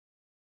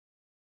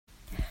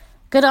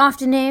Good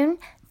afternoon.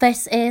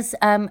 This is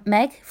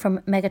Meg from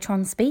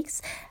Megatron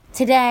Speaks.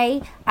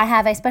 Today, I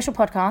have a special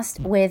podcast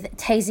with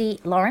Tazy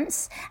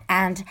Lawrence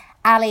and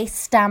Ali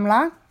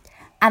Stamler,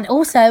 and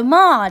also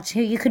Marge,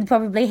 who you could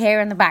probably hear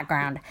in the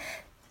background.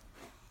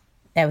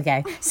 There we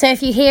go. So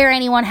if you hear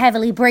anyone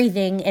heavily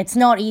breathing, it's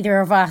not either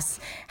of us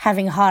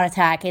having a heart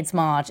attack, it's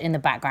Marge in the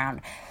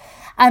background.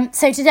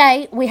 So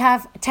today, we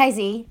have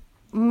Tazy,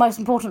 most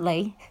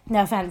importantly,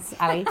 no offense,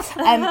 Ali,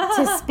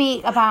 to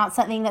speak about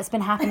something that's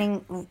been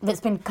happening,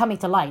 that's been coming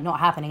to light, not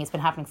happening, it's been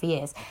happening for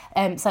years,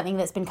 something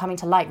that's been coming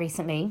to light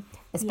recently,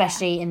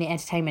 especially in the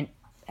entertainment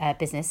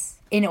business,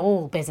 in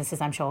all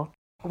businesses, I'm sure,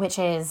 which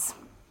is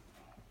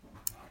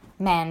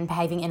men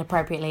behaving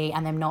inappropriately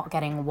and them not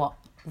getting what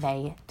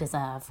they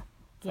deserve.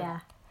 Yeah.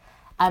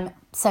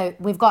 So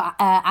we've got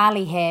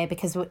Ali here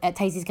because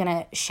Tazy's going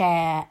to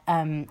share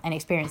an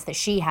experience that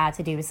she had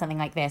to do with something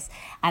like this.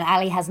 And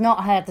Ali has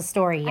not heard the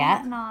story yet. I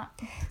have not.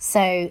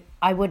 So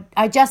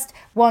I just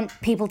want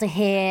people to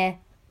hear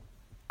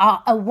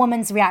a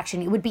woman's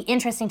reaction. It would be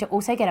interesting to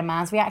also get a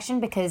man's reaction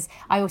because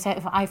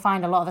I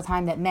find a lot of the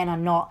time that men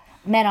are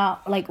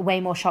like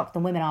way more shocked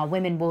than women are.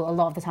 Women will a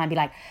lot of the time be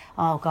like,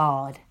 oh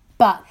God.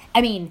 But, I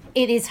mean,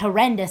 it is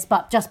horrendous,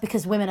 but just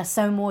because women are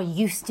so more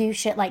used to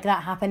shit like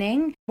that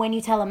happening, when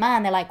you tell a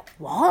man, they're like,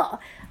 what?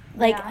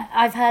 Like, yeah.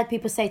 I've heard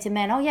people say to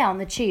men, oh, yeah, on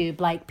the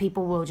tube, like,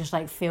 people will just,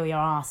 like, feel your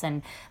ass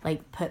and,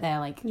 like, put their,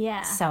 like,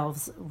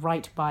 selves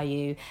right by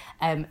you.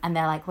 And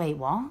they're like, wait,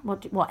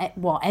 what?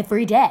 What,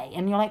 every day?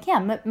 And you're like,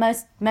 yeah,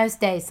 most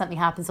days something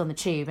happens on the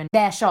tube, and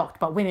they're shocked,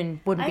 but women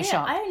wouldn't be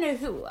shocked. I don't know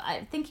who.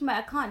 I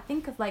can't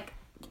think of, like,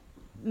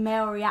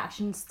 male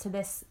reactions to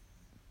this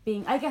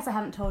being, I guess I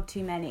haven't told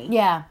too many.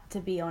 Yeah. To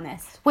be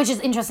honest. Which is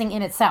interesting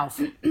in itself.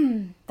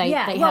 When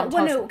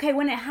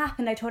it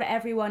happened, I told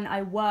everyone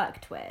I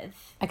worked with.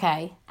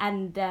 Okay.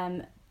 And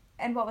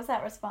what was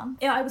that response?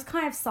 Yeah, I was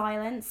kind of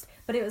silenced,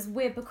 but it was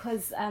weird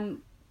because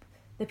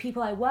the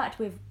people I worked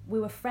with,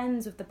 we were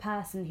friends with the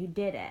person who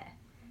did it.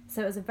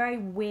 So it was a very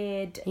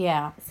weird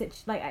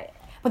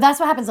But that's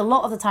what happens a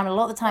lot of the time.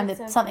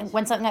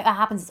 When something like that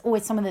happens, it's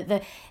always someone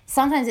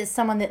sometimes it's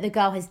someone that the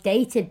girl has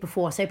dated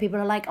before. So people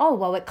are like, oh,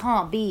 well, it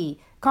can't be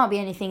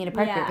anything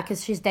inappropriate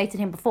because she's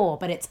dated him before.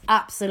 But it's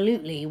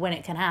absolutely when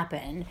it can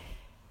happen.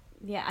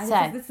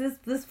 Yeah,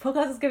 this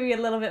podcast is giving me a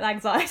little bit of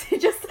anxiety.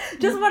 Just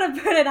want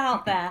to put it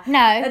out there. No,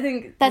 I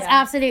think that's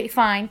absolutely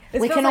fine.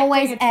 We can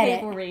always edit. A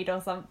table read or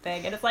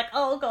something, and it's like,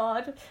 oh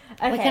God.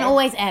 Okay. We can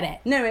always edit.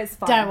 No, it's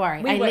fine. Don't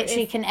worry. I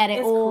literally can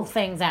edit all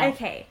things out.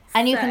 Okay.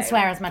 And you can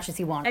swear as much as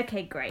you want.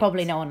 Okay, great.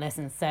 Probably no one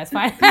listens, so it's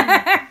fine.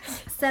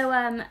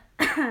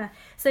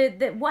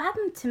 What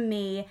happened to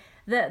me?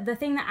 The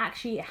thing that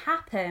actually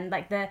happened,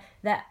 like the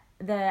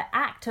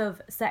act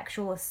of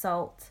sexual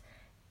assault,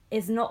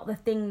 is not the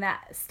thing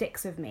that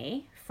sticks with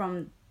me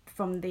from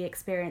the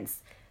experience.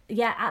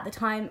 Yeah, at the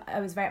time I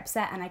was very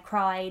upset and I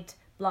cried,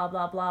 blah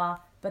blah blah.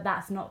 But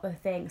that's not the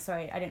thing.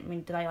 Sorry, I didn't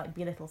mean. Did I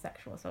belittle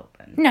sexual assault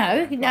then?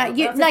 No.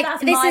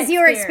 This is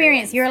your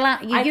experience. You're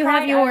allowed. You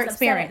have your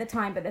experience at the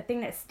time. But the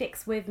thing that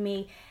sticks with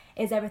me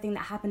is everything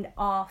that happened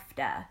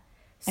after.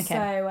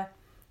 Okay.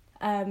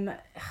 So,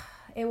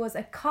 it was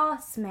a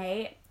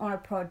castmate on a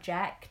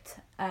project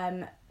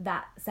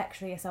that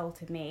sexually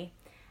assaulted me,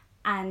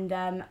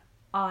 and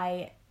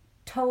I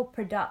told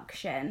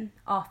production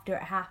after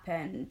it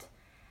happened,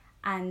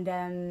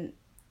 and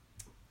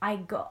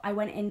I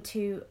went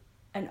into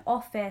an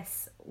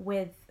office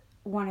with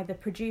one of the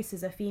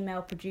producers, a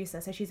female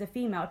producer. So she's a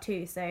female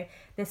too. So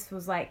this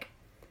was like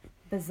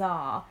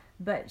bizarre,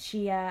 but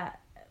we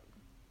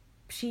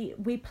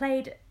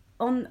played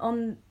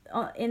on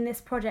in this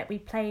project. We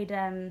played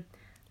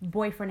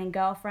boyfriend and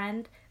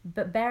girlfriend,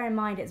 but bear in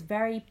mind it's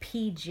very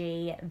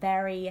PG,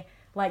 very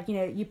like,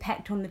 you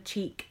pecked on the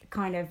cheek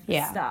kind of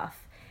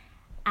stuff.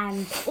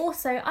 And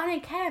also, I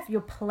don't care if you're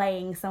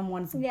playing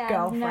someone's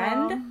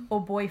girlfriend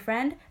or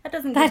boyfriend. That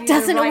doesn't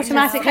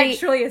automatically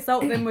sexually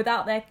assault them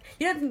without their.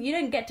 You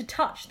don't get to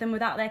touch them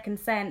without their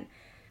consent.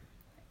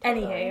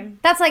 Anywho,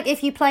 that's like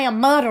if you play a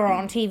murderer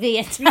on TV.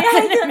 It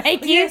doesn't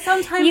make you.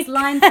 Sometimes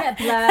lines get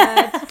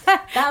blurred.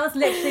 That was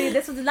literally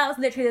this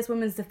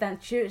woman's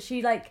defense. She was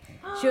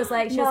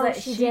like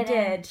she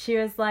did. She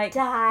was like,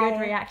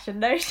 good reaction.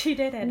 No, she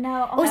didn't.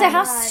 No. Also,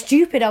 how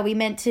stupid are we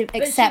meant to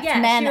accept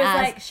men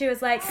as? She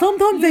was like,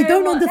 sometimes they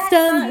don't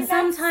understand.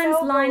 Sometimes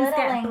lines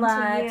get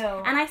blurred.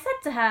 And I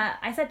said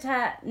to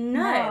her,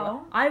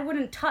 no, I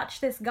wouldn't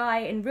touch this guy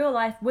in real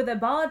life with a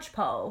barge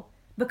pole.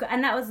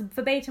 And that was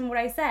verbatim what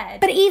I said.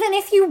 But even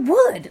if you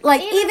would, even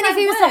if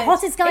he was the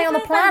hottest guy on the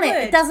planet,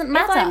 it doesn't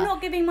matter. If I'm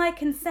not giving my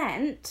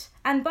consent,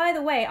 and by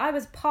the way, I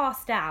was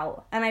passed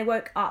out and I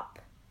woke up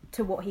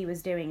to what he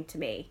was doing to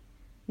me.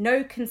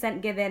 No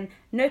consent given.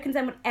 No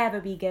consent would ever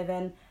be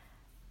given.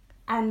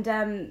 And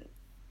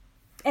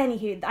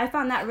anywho, I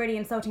found that really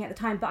insulting at the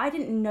time, but I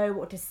didn't know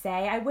what to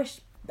say. I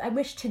wish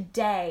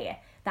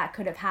today that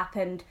could have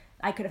happened.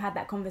 I could have had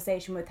that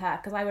conversation with her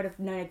because I would have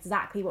known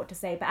exactly what to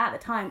say. But at the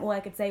time, all I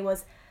could say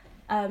was,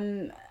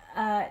 I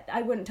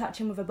wouldn't touch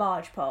him with a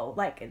barge pole.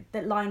 Like,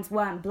 the lines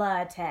weren't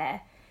blurred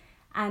here.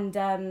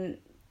 and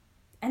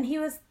he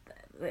was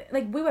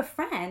like, we were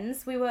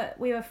friends,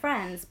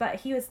 but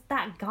he was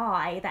that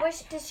guy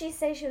that. Did she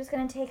say she was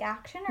going to take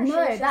action, or No,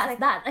 she was that's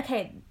that.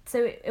 Okay,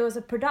 so it was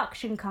a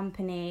production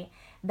company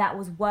that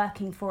was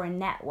working for a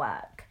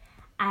network,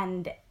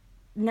 and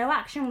no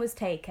action was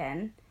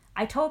taken.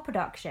 I told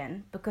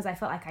production because I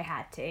felt like I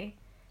had to.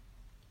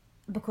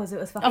 Because it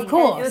was fucking. Of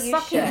course, it was you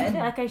fucking. should.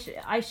 Like I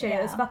should. Yeah.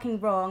 It was fucking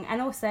wrong,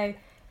 and also,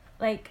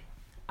 like,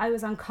 I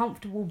was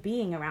uncomfortable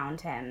being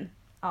around him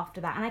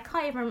after that, and I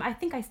can't even. I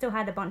think I still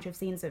had a bunch of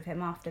scenes with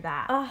him after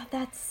that. Oh,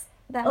 that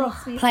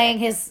makes me playing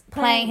sick. his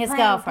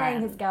girlfriend.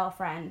 Playing his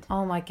girlfriend.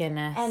 Oh my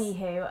goodness.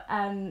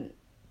 Anywho,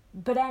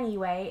 but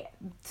anyway,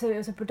 so it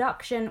was a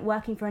production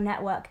working for a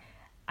network.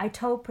 I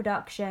told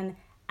production,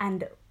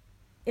 and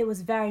it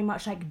was very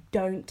much like,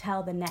 don't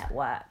tell the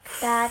network.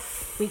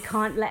 We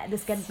can't let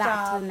this get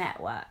back to the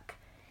network.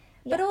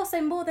 But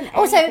also, more than anything...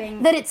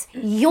 Also, that it's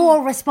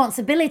your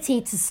responsibility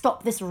to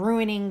stop this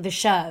ruining the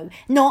show,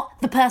 not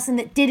the person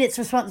that did its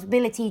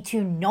responsibility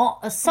to not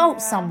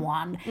assault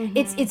someone.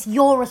 It's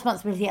your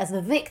responsibility as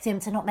the victim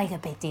to not make a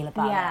big deal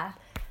about it. Yeah.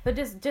 But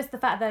just the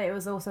fact that it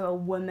was also a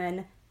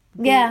woman...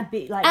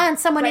 and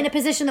someone in a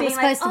position that was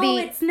supposed to be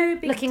it's no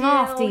big looking deal.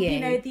 after you. You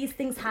know, these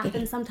things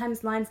happen.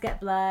 Sometimes lines get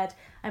blurred.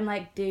 I'm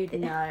like, dude,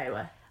 no.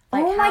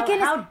 Like, Oh my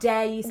goodness. How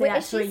dare you say that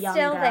Is to a she young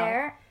still girl?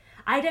 there?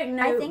 I don't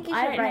know. I think you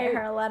should write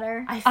her a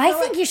letter. I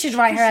think you should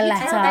write her a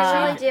letter.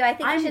 I really do. I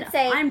think you should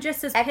say, I'm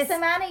just as X pissed.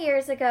 amount of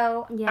years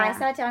ago, Yeah. I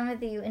sat down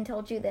with you and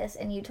told you this,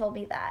 and you told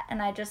me that,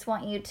 and I just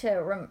want you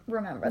to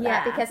remember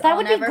Yeah. that, because That I'll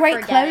would be never great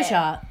forget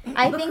closure. It.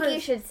 I think Because- you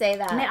should say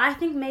that. I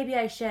think maybe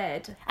I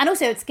should. And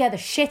also, it'd scare the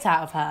shit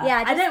out of her.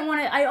 Yeah, I don't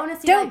want to. I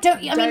honestly Don't- I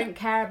mean- don't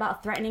care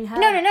about threatening her.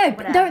 No,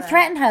 Whatever. don't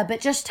threaten her,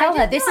 but just tell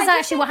her, this no, is I just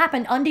actually what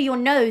happened under your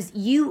nose.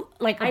 You,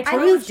 like, I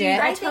approved told you- it.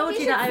 I I think told you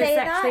you should that I was say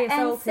sexually that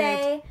and assaulted.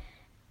 say,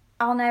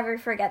 I'll never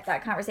forget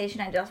that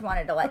conversation. I just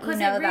wanted to let Because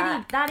you know it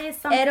really, that is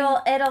something.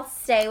 It'll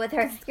stay with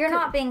her. You're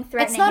not being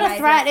threatening. It's not a guys.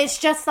 threat, it's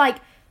just like,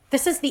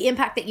 this is the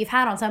impact that you've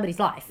had on somebody's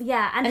life.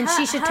 Yeah, and And her,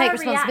 she should her take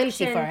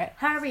responsibility reaction, for it.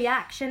 Her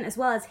reaction as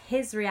well as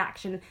his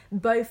reaction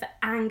both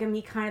anger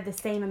me kind of the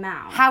same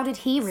amount. How did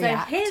he So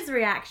react? his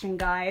reaction,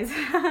 guys.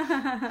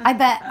 I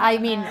bet, I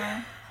mean,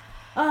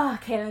 Oh,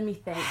 okay, let me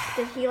think.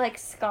 Did he like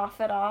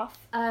scoff it off?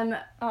 Um,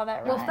 Oh,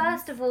 that well,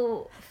 rhymes.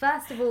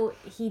 first of all,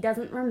 he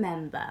doesn't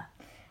remember.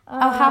 oh,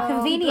 how Blacked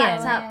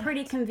convenient. out,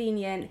 pretty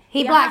convenient.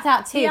 He blacked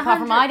out too, apart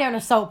from I don't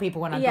assault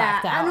people when I'm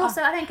Yeah, blacked out. and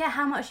also I don't care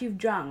how much you've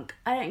drunk.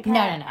 I don't care.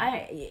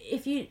 No.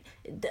 If you,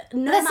 no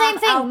The amount same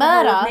of thing, alcohol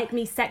murder. would make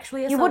me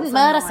sexually assault you wouldn't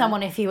murder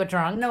someone if you were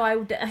drunk. No, I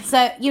would.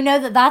 So you know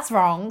that that's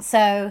wrong,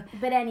 so...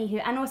 But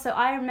anywho, and also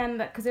I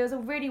remember, because it was a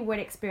really weird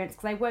experience,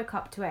 because I woke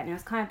up to it and it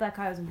was kind of like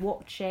I was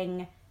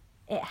watching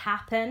it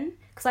happen,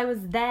 because I was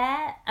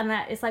there, and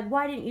it's like,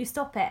 why didn't you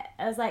stop it?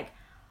 I was like,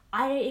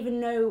 I don't even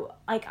know,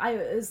 like,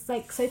 it was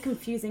like so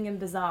confusing and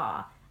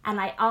bizarre, and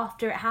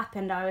after it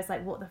happened, I was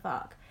like, what the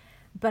fuck?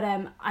 But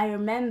I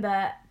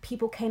remember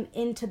people came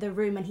into the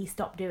room and he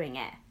stopped doing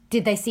it.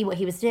 Did they see what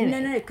he was doing?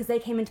 No, because they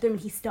came into the room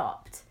and he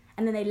stopped,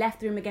 and then they left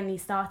the room again and he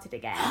started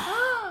again.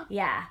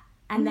 Yeah.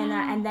 And then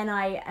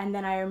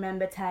I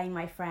remember telling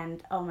my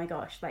friend, oh my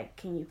gosh, like,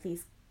 can you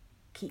please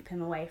keep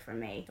him away from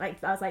me?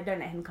 Like, I was like, don't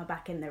let him come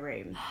back in the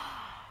room.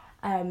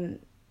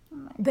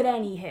 But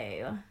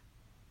anywho,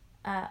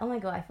 oh my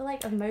god, I feel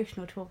like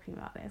emotional talking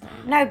about this.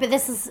 No, but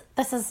this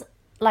is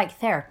like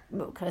therapy.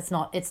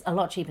 It's a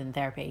lot cheaper than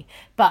therapy.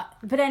 But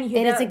anywho,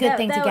 it is a good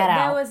thing to get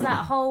out. There was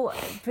that whole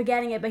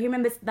forgetting it, but he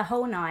remembers the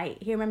whole night.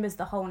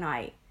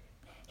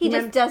 He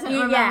just doesn't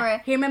remember. Yeah,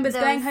 he remembers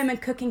those- going home and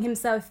cooking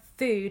himself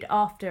food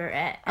after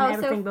it and Oh, so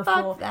everything fuck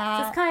before. that.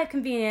 So it's kind of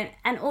convenient,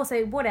 and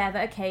also whatever.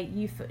 Okay,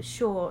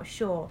 sure.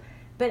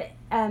 But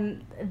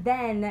then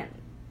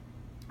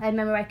I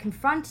remember I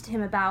confronted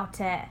him about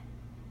it.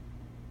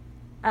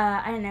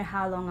 I don't know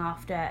how long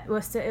after. It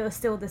was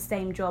still the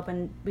same job,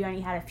 and we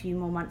only had a few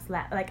more months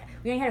left. Like,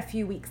 we only had a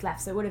few weeks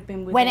left, so it would have been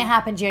within, when it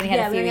happened, you only had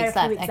a few weeks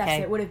left. so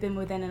Okay. it would have been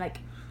within like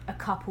a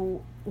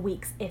couple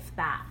weeks, if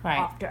that, Right.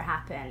 after it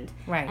happened.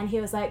 Right. And he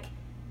was like,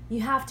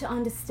 you have to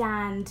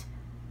understand,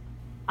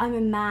 I'm a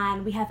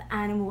man, we have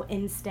animal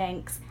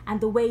instincts, and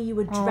the way you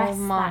were dressed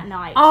that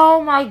night.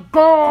 Oh my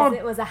god!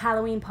 It was a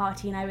Halloween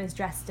party and I was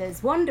dressed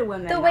as Wonder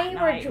Woman. The that way you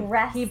were night.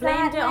 dressed He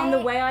blamed that it on the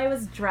night? way I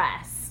was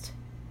dressed.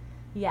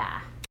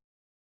 Yeah.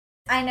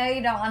 I know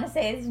you don't want to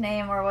say his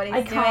name or what he's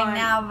I doing can't.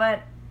 now,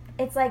 but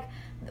it's like,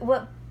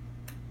 what?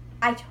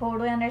 I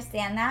totally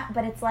understand that,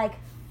 but it's like,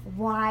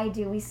 why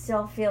do we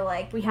still feel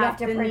like We have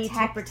to the protect? need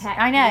to protect.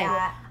 I know.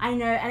 Yeah. I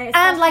know, and it's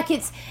And such- like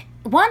it's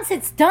once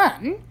it's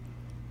done,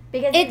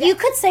 Because you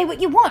could say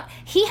what you want.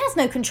 He has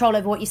no control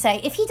over what you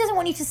say. If he doesn't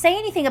want you to say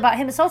anything about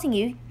him assaulting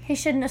you, he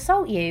shouldn't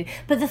assault you.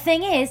 But the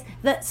thing is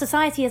that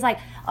society is like,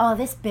 oh,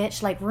 this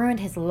bitch like ruined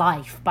his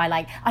life by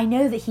like, I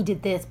know that he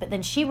did this, but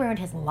then she ruined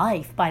his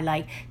life by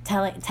like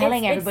telling It's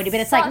everybody. But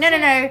it's like, such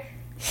no.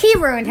 He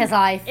ruined his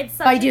life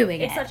by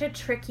doing It's it. such a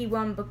tricky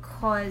one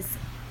because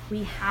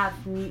we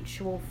have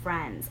mutual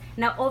friends.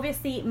 Now,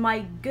 obviously,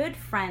 my good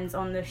friends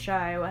on the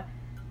show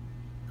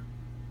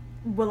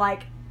were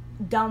like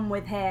done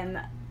with him,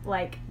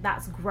 like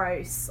that's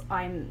gross,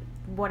 I'm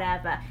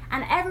whatever.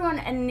 And everyone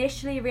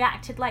initially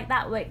reacted like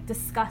that, like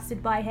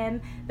disgusted by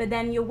him, but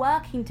then you're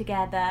working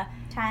together,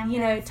 time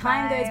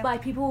goes by,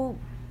 people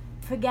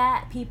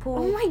forget, people,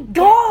 oh my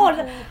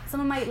god, some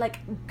of my like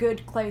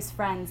good close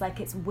friends, like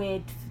it's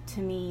weird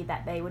to me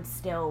that they would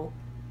still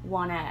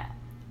wanna,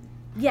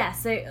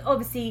 so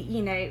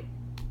obviously,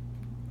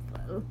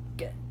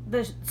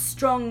 the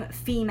strong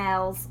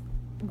females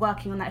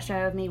working on that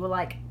show with me were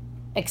like,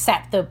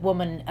 except the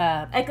woman,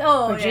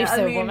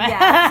 producer woman.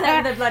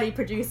 Except the bloody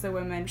producer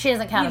woman. She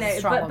doesn't count as a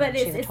strong woman. But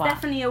it's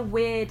definitely a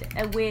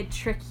weird,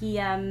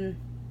 tricky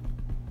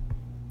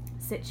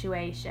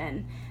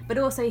situation. But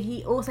also,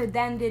 he also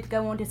then did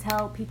go on to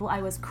tell people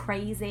I was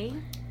crazy.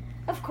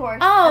 Of course.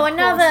 Oh, of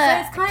another course. So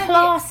it's kind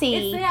classy.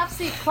 It's the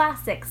absolute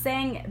classic,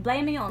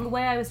 blaming it on the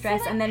way I was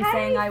dressed, and then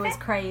saying I was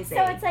crazy.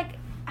 So it's like,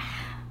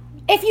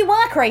 if you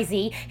were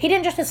crazy, he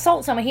didn't just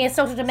assault someone, he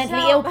assaulted a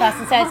mentally ill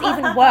person, so it's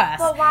even worse.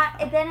 But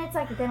why? Then it's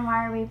like, then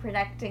why are we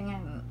protecting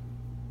him?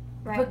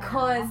 Right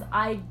because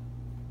now? You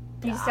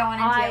just don't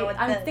want to deal with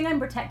I think I'm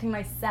protecting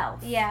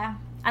myself. Yeah.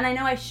 And I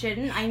know I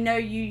shouldn't. I know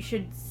you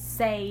should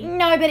say...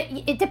 No, but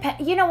it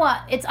depends. You know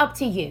what? It's up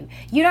to you.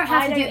 You don't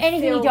have to do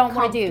anything you don't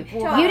want to do.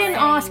 You didn't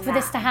ask for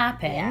this to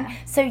happen,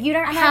 so you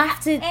don't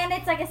have to... And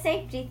it's like a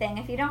safety thing.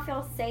 If you don't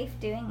feel safe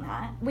doing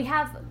that. We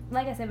have,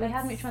 like I said, we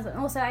have mutual... And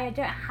also, I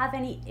don't have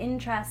any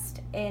interest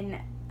in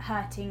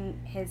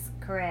hurting his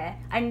career.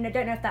 I don't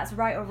know if that's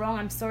right or wrong.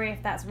 I'm sorry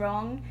if that's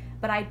wrong.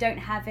 But I don't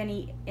have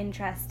any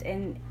interest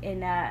in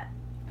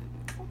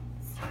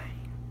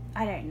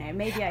I don't know.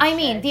 Maybe I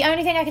mean, the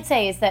only thing I could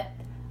say is that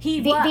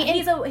he's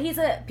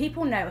a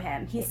people know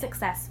him. He's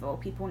successful.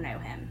 People know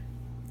him.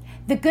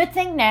 The good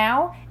thing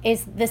now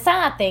is, the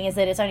sad thing is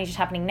that it's only just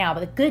happening now,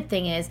 but the good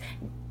thing is,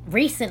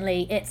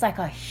 recently it's like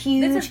a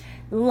huge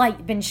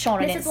light been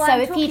shone on it. So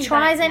if he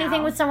tries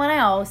anything with someone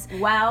else,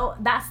 well,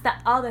 that's the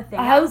other thing.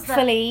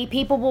 Hopefully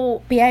people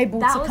will be able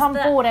to come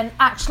forward and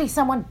actually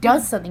someone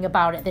does something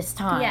about it this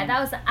time. Yeah,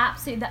 that was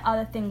absolutely the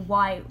other thing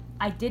why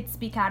I did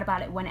speak out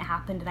about it when it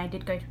happened, and I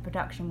did go to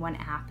production when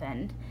it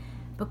happened,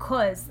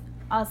 because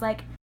I was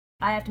like,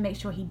 I have to make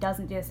sure he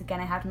doesn't do this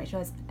again. I have to make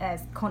sure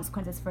there's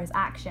consequences for his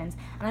actions.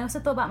 And I also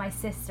thought about my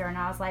sister, and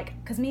I was like,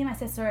 because me and my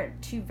sister are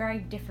two very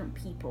different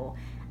people,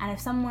 and if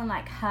someone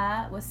like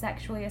her was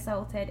sexually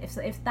assaulted,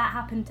 if that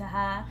happened to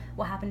her,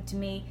 what happened to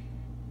me,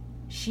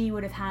 she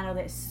would have handled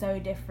it so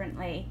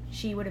differently.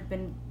 She would have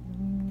been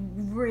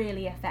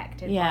really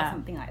affected by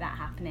something like that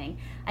happening.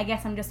 I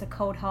guess I'm just a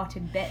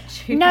cold-hearted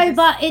bitch. No,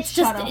 but it's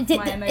just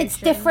it's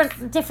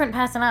different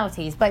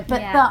personalities. But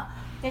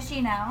does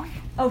she know?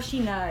 Oh, she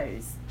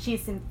knows.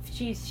 She's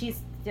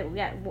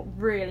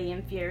really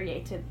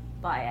infuriated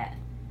by it.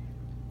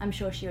 I'm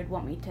sure she would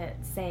want me to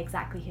say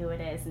exactly who it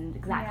is and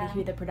exactly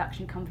who the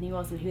production company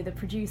was and who the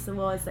producer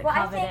was that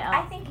covered it up.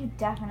 I think you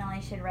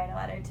definitely should write a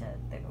letter to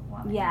the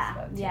woman you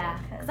spoke to. Yeah,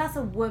 because that's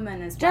a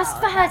woman as well. Just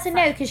for her to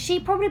know, because she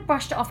probably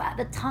brushed it off at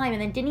the time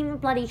and then didn't even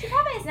bloody... She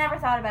probably has never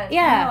thought about it.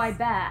 Yeah. No,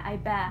 I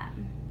bet.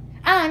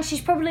 And she's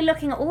probably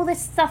looking at all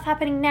this stuff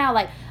happening now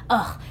like,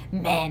 ugh,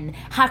 men,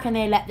 how can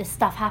they let this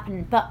stuff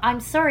happen? But I'm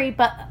sorry,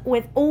 but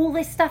with all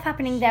this stuff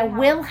happening, there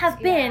will have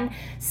been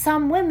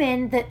some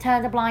women that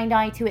turned a blind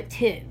eye to it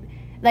too.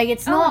 Like,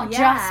 it's not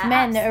just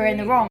men that are in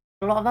the wrong.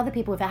 A lot of other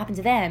people, if it happened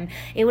to them,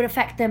 it would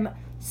affect them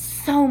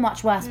so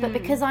much worse. But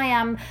because I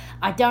am,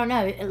 I don't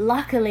know,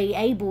 luckily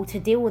able to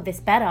deal with this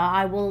better,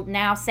 I will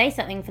now say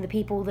something for the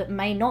people that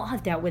may not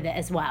have dealt with it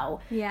as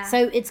well. Yeah.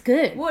 So it's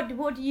good.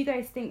 What do you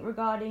guys think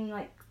regarding,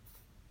 like,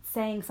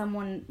 saying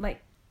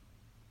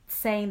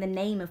the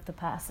name of the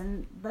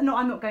person? No,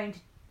 I'm not going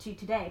to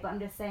today, but I'm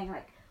just saying,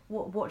 like,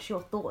 what's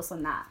your thoughts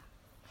on that?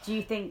 Do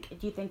you think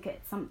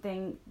it's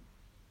something?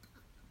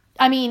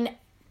 I mean,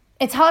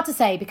 it's hard to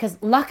say because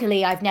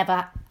luckily I've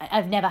never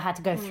had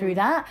to go through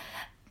that.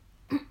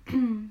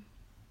 And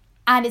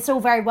it's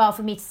all very well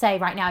for me to say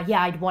right now,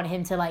 yeah, I'd want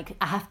him to, like,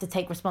 I have to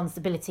take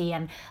responsibility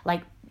and,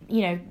 like,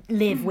 you know,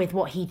 live with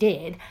what he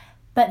did.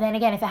 But then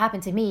again, if it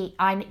happened to me,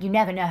 you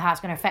never know how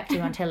it's going to affect you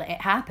until it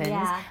happens.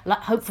 Yeah. Like,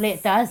 hopefully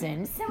it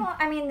doesn't. Similar.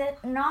 I mean,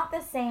 not the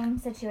same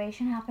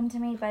situation happened to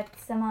me, but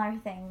similar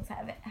things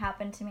have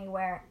happened to me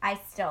where I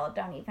still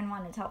don't even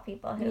want to tell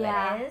people who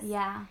it is.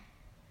 Yeah.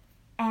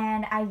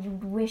 And I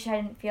wish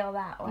I didn't feel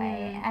that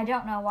way. I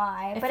don't know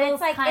why. But it's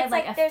like kind of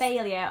like a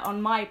failure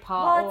on my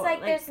part. Well, it's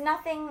like there's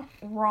nothing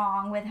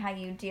wrong with how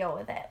you deal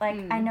with it. Like,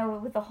 I know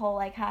with the whole,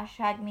 like,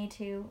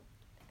 #MeToo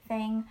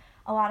thing,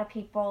 a lot of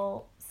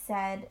people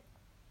said,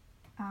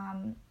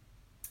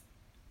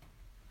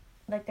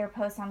 like, their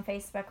posts on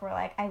Facebook were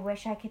like, I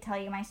wish I could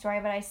tell you my story,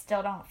 but I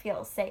still don't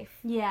feel safe.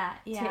 Yeah.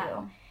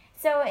 Too.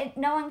 So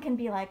no one can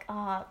be like,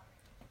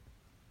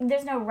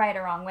 there's no right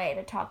or wrong way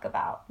to talk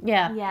about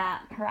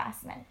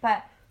harassment.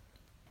 But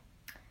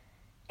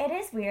it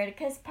is weird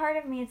because part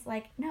of me is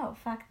like, no,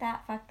 fuck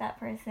that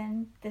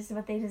person. This is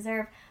what they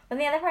deserve. But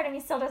the other part of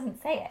me still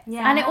doesn't say it.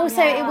 Yeah. And it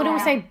would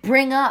also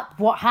bring up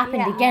what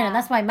happened again. And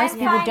that's why most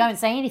people don't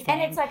say anything.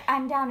 And it's like,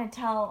 I'm down to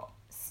tell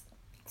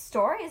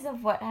stories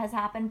of what has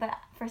happened, but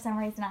for some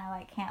reason I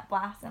like can't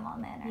blast them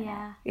on the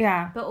internet.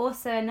 Yeah. But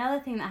also another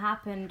thing that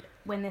happened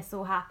when this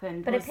all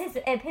happened. But it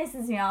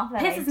pisses me off.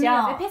 That It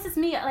pisses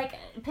me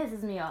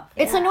off.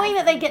 It's annoying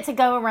that they get to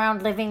go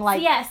around living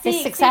like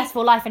this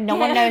successful life and no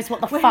one knows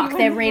what the fuck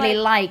they're really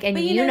like. And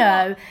you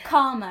know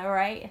karma,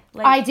 right?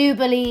 Like, I do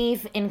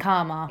believe in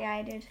karma. Yeah,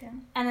 I do too.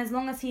 And as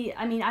long as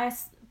I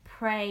just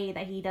pray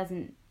that he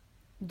doesn't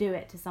do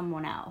it to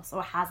someone else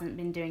or hasn't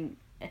been doing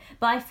it.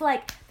 But I feel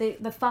like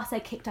the fuss I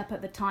kicked up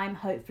at the time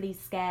hopefully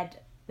scared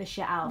the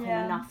shit out of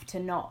him enough to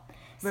not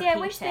repeat I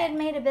wish they had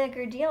made a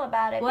bigger deal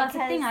about it. Well, that's the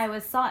thing. I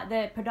was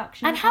the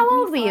production. And how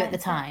old were you at the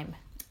time?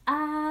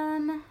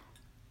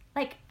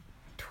 Like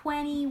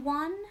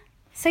 21.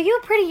 So you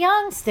were pretty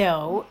young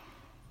still.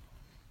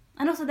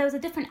 And also, there was a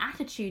different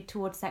attitude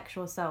towards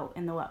sexual assault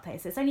in the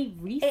workplace. It's only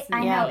recently.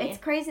 I know. It's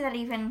crazy that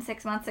even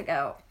 6 months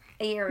ago,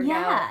 a year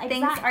ago,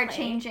 things are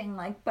changing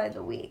like by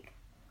the week.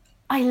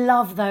 I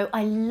love the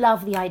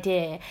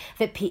idea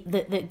that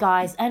that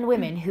guys and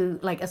women who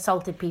like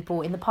assaulted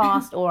people in the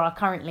past or are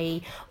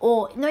currently,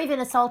 or not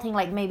even assaulting,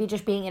 like maybe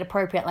just being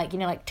inappropriate, like, you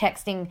know, like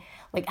texting,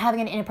 like having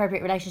an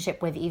inappropriate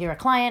relationship with either a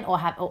client or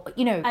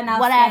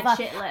whatever,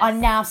 are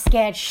now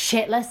scared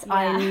shitless. Yeah.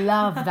 I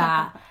love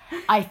that.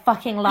 I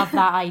fucking love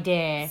that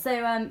idea. So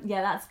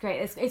that's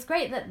great. It's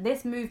great that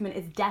this movement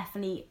is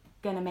definitely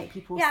gonna make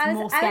people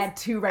more scared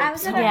to rape. I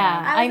was at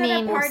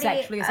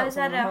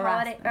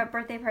a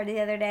birthday party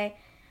the other day,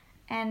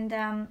 and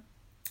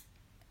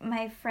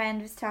my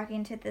friend was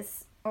talking to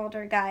this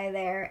older guy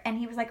there, and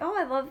he was like, "Oh,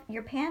 I love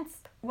your pants.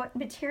 What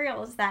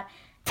material is that?"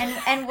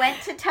 And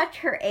went to touch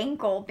her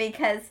ankle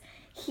because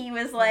he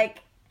was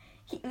like,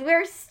 we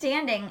were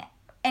standing,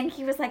 and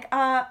he was like,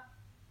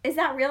 "Is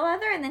that real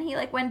leather?" And then he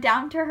like went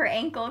down to her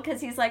ankle because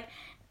he's like.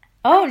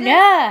 Oh,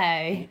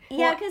 no.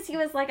 Yeah, because he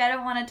was like, I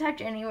don't want to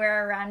touch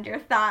anywhere around your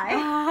thigh.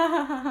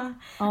 I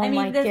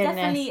mean, there's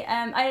definitely,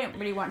 I don't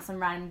really want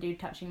some random dude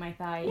touching my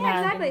thigh.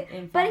 Yeah,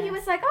 exactly. But he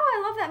was like, oh,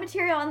 I love that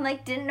material, and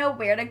like didn't know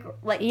where to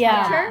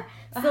touch her.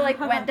 So like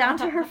went down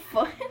to her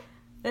foot.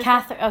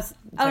 Catherine.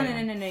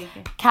 No.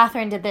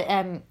 Catherine did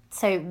the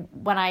so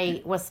when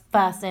I was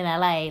first in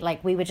LA,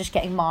 like we were just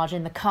getting Marge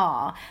in the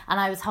car, and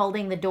I was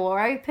holding the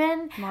door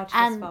open. Marge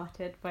just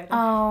farted. By the way.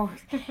 Oh,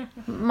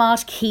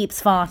 Marge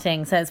keeps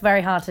farting, so it's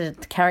very hard to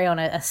carry on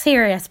a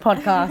serious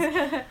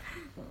podcast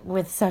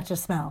with such a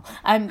smell.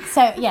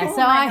 So yeah, oh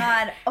my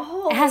God.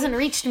 Oh, it hasn't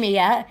reached me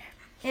yet.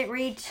 It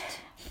reached.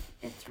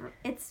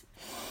 It's.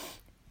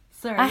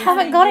 Sorry, I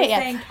haven't got it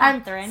yet.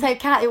 So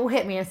Kat, it will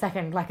hit me in a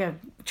second like a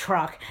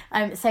truck.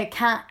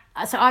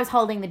 So I was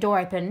holding the door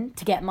open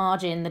to get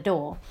Marge in the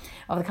door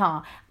of the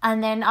car,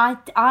 and then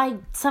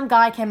some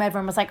guy came over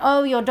and was like,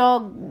 "Oh, your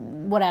dog,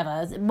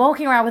 whatever."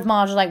 Walking around with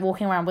Marge is like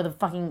walking around with a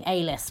fucking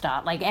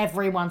A-lister. Like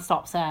everyone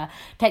stops her,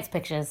 takes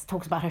pictures,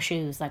 talks about her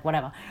shoes, like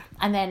whatever.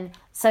 And then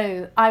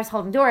so I was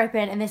holding the door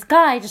open, and this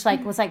guy just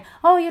like was like,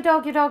 "Oh, your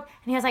dog," and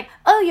he was like,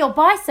 "Oh, your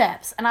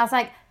biceps," and I was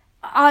like.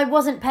 I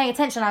wasn't paying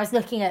attention. I was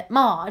looking at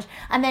Marge,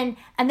 and then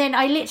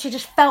I literally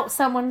just felt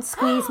someone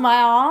squeeze my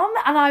arm,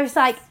 and I was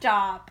like,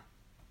 "Stop!"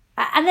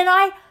 And then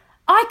I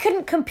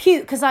couldn't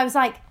compute because I was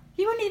like,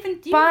 "You wouldn't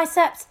even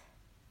biceps?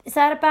 Is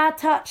that a bad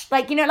touch?"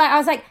 Like, you know, like I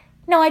was like,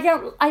 "No, I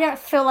don't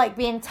feel like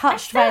being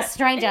touched by a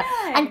stranger."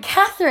 No. And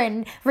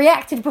Catherine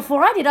reacted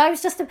before I did. I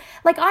was just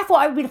like, I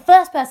thought I would be the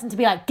first person to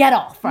be like, "Get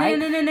off!" Right?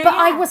 No. But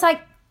I was like,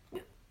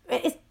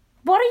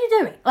 what are you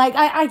doing? Like,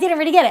 I didn't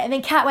really get it. And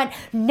then Kat went,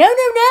 no.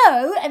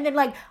 And then,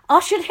 like,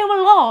 ushered him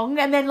along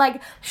and then,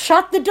 like,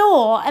 shut the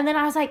door. And then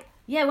I was like,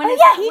 he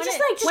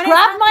just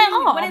grabbed my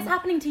arm. When it's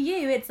happening to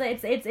you, it's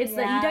like you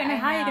don't know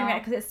how you're going to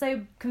react because it's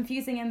so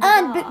confusing and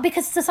bizarre. And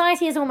because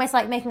society is almost,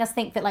 like, making us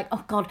think that, like,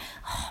 oh, God,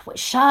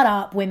 shut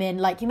up, women.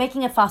 Like, you're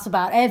making a fuss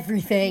about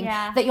everything.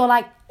 Yeah. That you're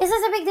like, is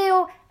this a big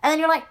deal? And then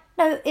you're like,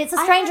 no, it's a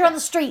stranger on the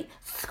street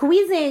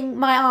squeezing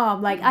my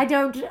arm. Like, I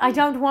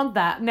don't want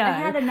that. No. I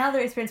had another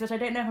experience, which I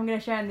don't know if I'm going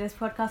to share in this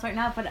podcast right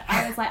now, but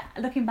I was like,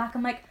 looking back,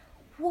 I'm like,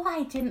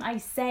 why didn't I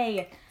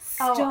say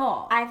stop?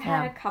 Oh, I've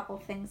had a couple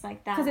things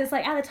like that. Because it's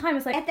like, at the time,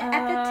 it's like, at the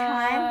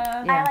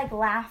time, I like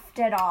laughed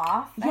it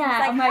off.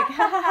 Yeah, I'm like, and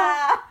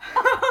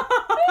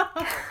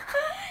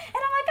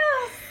I'm like,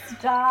 oh,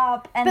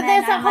 stop. And but then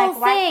there's that I'm whole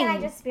like, why thing. can't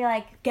I just be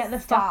like, get the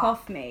fuck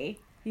off me?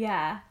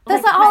 Yeah.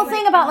 There's that whole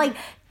thing about, like,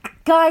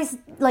 guys,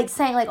 like,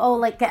 saying, like, oh,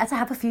 like, get her to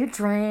have a few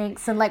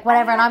drinks and, like,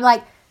 whatever. And I'm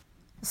like,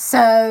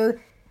 so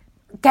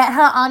get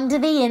her under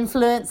the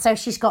influence so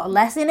she's got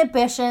less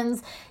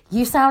inhibitions.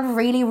 You sound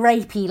really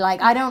rapey. Like,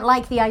 I don't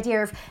like the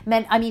idea of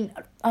men. I mean,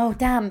 oh,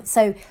 damn.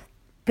 So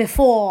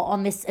before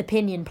on this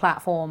opinion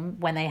platform,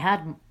 when they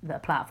had the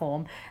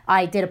platform,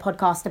 I did a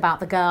podcast about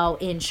the girl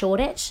in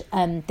Shoreditch.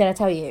 Did I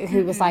tell you?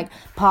 Who was like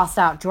passed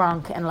out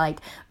drunk and like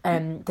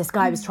this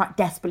guy was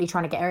desperately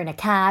trying to get her in a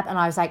cab. And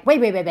I was like,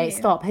 wait,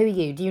 stop. Who are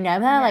you? Do you know her?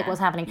 Yeah. Like, what's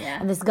happening? Yeah.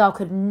 And this girl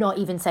could not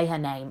even say her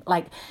name.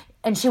 Like,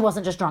 and she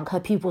wasn't just drunk. Her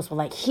pupils were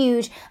like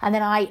huge. And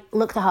then I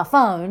looked at her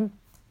phone.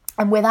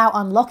 And without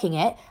unlocking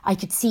it, I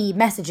could see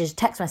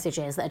text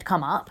messages that had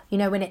come up, you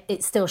know, when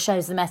it still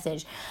shows the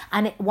message.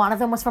 And one of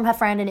them was from her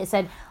friend, and it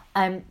said,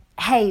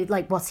 hey,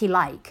 like, what's he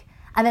like?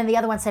 And then the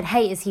other one said,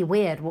 hey, is he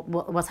weird?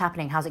 What's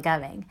happening? How's it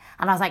going?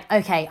 And I was like,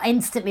 okay.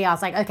 Instantly, I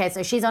was like, okay,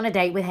 so she's on a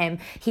date with him.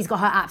 He's got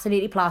her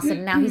absolutely plastered.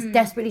 And now he's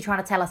desperately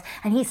trying to tell us.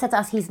 And he said to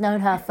us he's known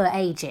her for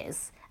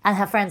ages. And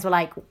her friends were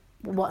like,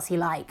 what's he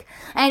like?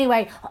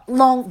 Anyway,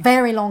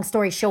 very long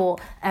story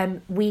short,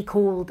 we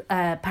called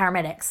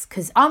paramedics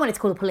because I wanted to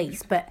call the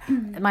police, but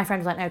my friend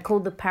was like, no, call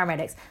the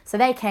paramedics. So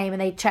they came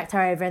and they checked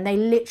her over and they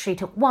literally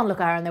took one look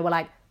at her and they were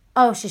like,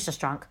 oh, she's just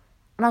drunk.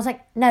 And I was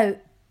like, no,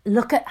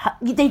 look at her.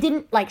 They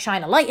didn't like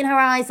shine a light in her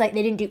eyes, like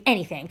they didn't do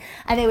anything.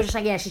 And they were just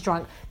like, yeah, she's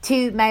drunk.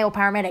 2 male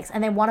paramedics.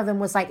 And then one of them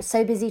was like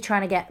so busy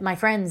trying to get my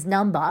friend's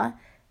number.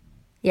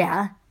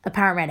 Yeah, a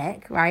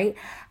paramedic, right?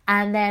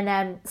 And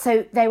then,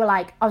 so they were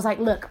like, I was like,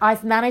 look,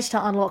 I've managed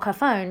to unlock her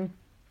phone.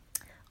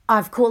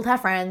 I've called her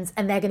friends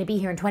and they're going to be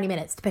here in 20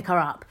 minutes to pick her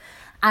up.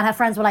 And her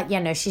friends were like, yeah,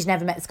 no, she's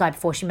never met this guy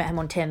before. She met him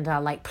on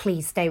Tinder. Like,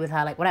 please stay with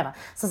her, like, whatever.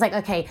 So I was like,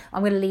 okay,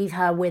 I'm going to leave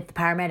her with the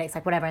paramedics,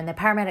 like, whatever. And the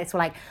paramedics were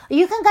like,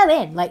 you can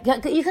go in. Like,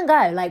 you can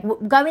go. Like,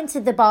 go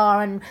into the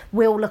bar and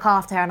we'll look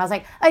after her. And I was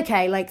like,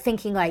 okay, like,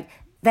 thinking, like,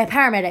 they're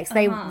paramedics.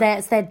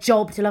 It's their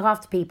job to look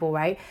after people,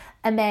 right?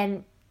 And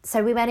then,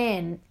 so we went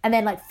in. And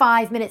then, like,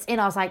 5 minutes in,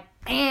 I was like,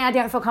 I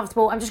don't feel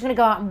comfortable. I'm just going to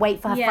go out and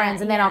wait for her friends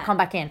and then I'll come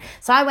back in.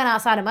 So I went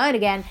outside on my own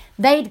again.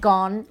 They'd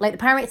gone. Like, the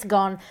paramedics had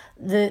gone.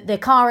 The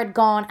car had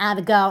gone and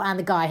the girl and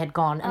the guy had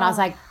gone. And I was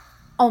like,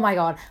 oh, my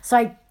God. So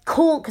I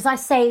called, because I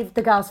saved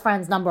the girl's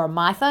friend's number on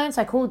my phone.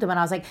 So I called them and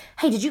I was like,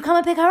 hey, did you come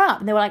and pick her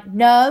up? And they were like,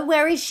 no,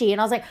 where is she? And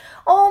I was like,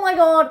 oh, my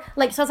God.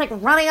 Like, so I was like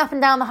running up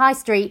and down the high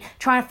street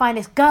trying to find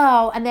this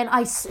girl. And then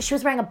she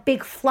was wearing a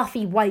big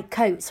fluffy white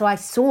coat. So I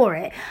saw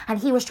it and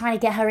he was trying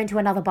to get her into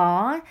another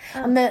bar.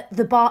 And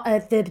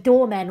the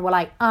doormen were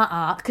like,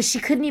 because she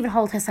couldn't even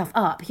hold herself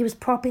up. He was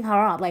propping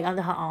her up like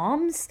under her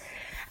arms.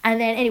 And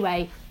then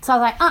anyway, so I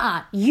was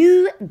like,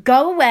 you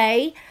go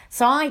away.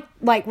 So I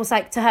was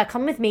like to her,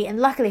 come with me. And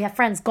luckily her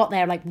friends got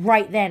there like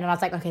right then. And I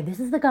was like, okay, this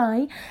is the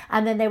guy.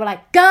 And then they were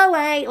like, go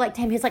away. Like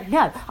to him, he was like,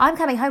 no, I'm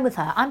coming home with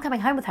her. I'm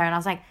coming home with her. And I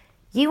was like,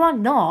 you are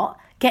not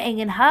getting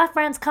in her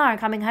friend's car and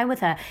coming home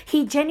with her.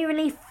 He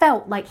genuinely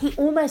felt like, he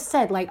almost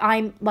said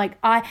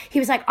he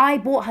was like, I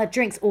bought her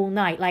drinks all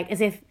night. Like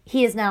as if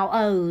he is now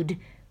owed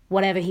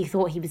whatever he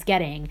thought he was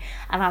getting.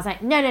 And I was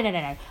like, no.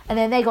 And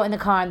then they got in the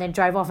car and then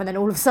drove off. And then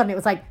all of a sudden it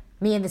was like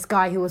me and this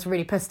guy who was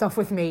really pissed off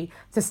with me.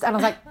 And I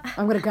was like,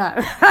 I'm going to go.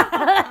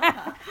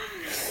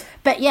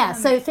 But yeah,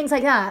 so things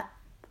like that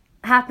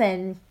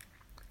happen.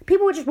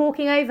 People were just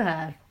walking over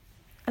her.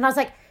 And I was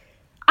like,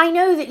 I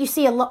know that you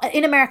see a lot,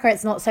 in America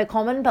it's not so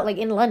common, but like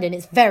in London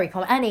it's very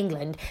common, and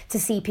England, to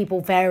see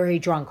people very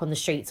drunk on the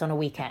streets on a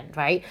weekend,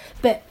 right?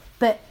 But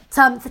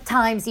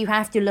sometimes you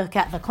have to look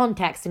at the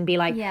context and be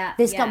like,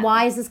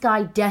 why is this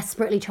guy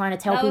desperately trying to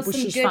tell people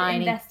she's fine? That was some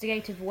good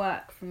investigative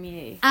work from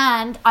you.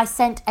 And I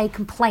sent a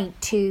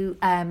complaint to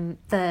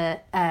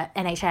the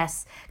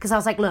NHS because I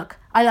was like, look,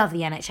 I love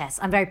the NHS.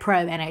 I'm very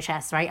pro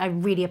NHS, right? I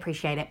really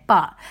appreciate it.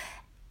 But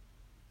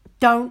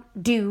don't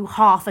do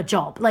half a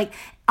job. Like,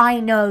 I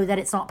know that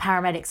it's not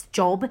paramedics'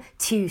 job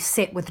to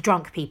sit with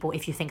drunk people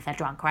if you think they're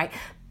drunk, right?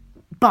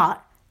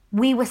 But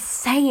we were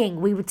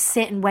saying we would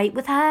sit and wait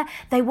with her.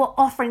 They were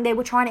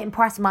trying to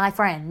impress my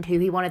friend who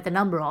he wanted the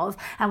number of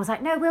and was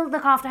like, no, we'll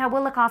look after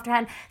her.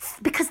 And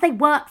because they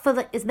work for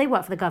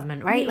the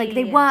government, right? Like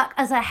they work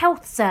as a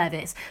health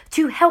service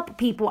to help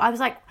people. I was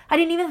like, I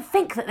didn't even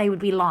think that they would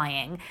be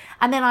lying.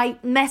 And then I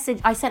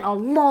sent a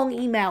long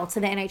email to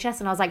the NHS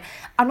and I was like,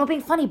 I'm not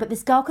being funny, but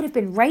this girl could have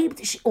been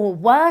raped or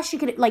worse. She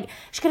could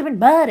have been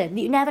murdered.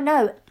 You never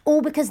know.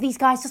 All because these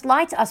guys just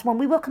lied to us when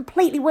we were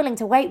completely willing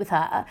to wait with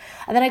her.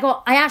 And then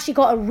I actually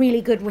got a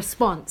really good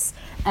response.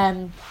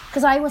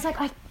 Because I was like,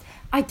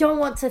 I don't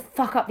want to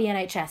fuck up the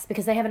NHS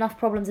because they have enough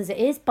problems as it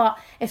is. But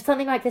if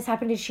something like this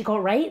happened and she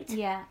got raped,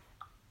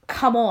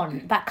 come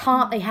on, that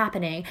can't be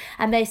happening.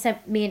 And they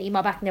sent me an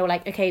email back and they were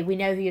like, okay, we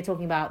know who you're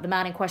talking about. The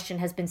man in question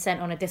has been sent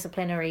on a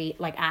disciplinary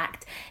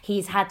act.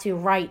 He's had to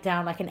write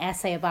down an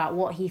essay about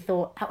what he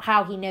thought,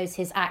 how he knows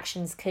his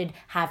actions could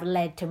have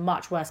led to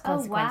much worse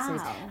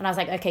consequences. Oh, wow. And I was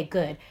like, okay,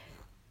 good.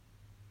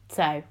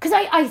 So, because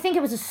I think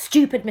it was a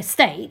stupid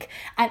mistake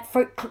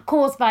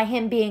caused by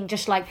him being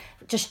just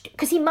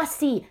because he must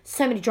see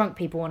so many drunk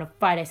people on a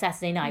Friday,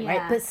 Saturday night,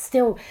 right? But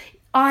still,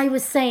 I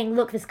was saying,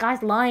 look, this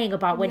guy's lying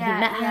about when he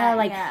met her,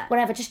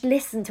 whatever, just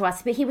listen to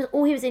us. But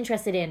all he was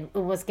interested in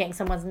was getting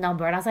someone's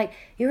number. And I was like,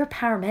 you're a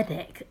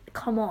paramedic.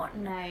 Come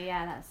on. No,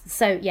 that's...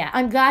 So, yeah,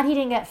 I'm glad he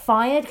didn't get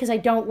fired because I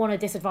don't want to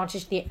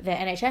disadvantage the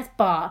NHS,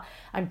 but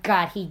I'm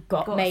glad he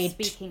got made...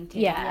 speaking to.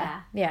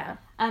 Yeah.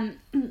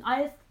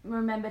 I just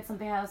remembered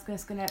something I was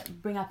just going to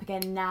bring up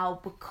again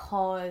now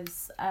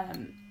because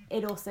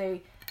it also...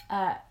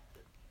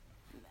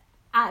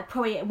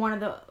 probably one of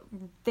the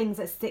things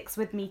that sticks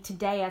with me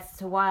today as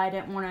to why I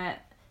don't want to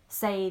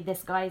say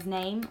this guy's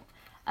name.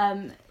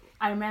 I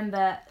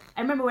remember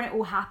when it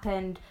all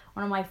happened,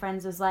 one of my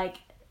friends was like,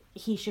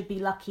 he should be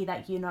lucky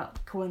that you're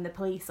not calling the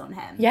police on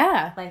him.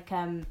 Yeah.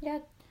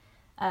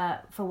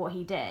 For what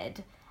he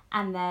did.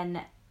 And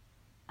then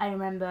I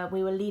remember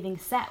we were leaving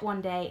set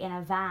one day in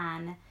a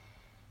van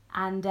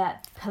and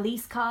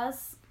police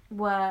cars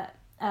were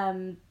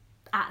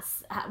at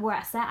set.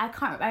 I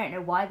don't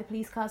know why the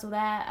police cars were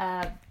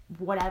there,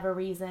 whatever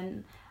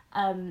reason.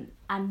 And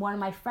one of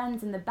my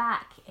friends in the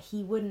back,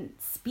 he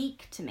wouldn't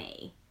speak to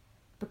me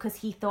because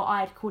he thought I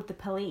had called the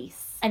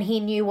police. And he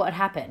knew what had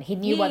happened. He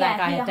knew what that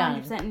guy had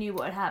done. He 100% knew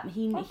what had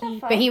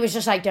happened. But he was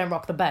just like, don't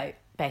rock the boat,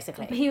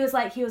 basically. He was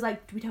like,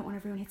 we don't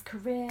want to ruin his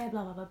career,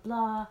 blah blah blah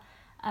blah.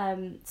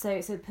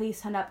 So the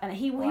police turned up, and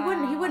he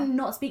wouldn't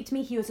not speak to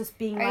me. He was just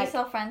being like. Are you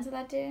still friends with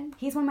that dude?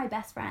 He's one of my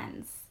best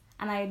friends,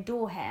 and I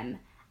adore him.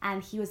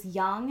 And he was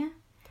young,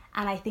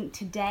 and I think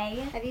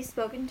today. Have you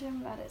spoken to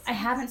him about it? I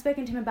haven't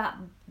spoken to him about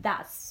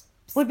that.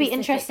 Would be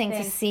interesting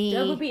to see.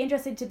 It would be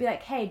interesting to be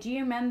like, hey, do you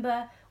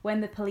remember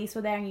when the police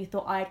were there and you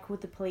thought I had called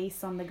the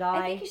police on the guy?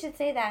 I think you should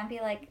say that and be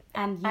like,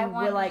 and you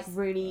were like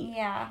really.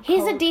 Yeah.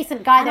 He's a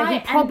decent guy though. He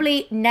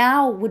probably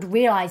now would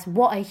realize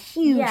what a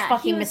huge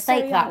fucking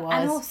mistake that was.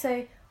 And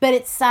also, but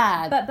it's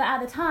sad. But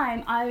at the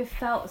time, I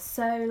felt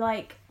so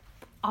like.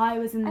 I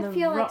was in the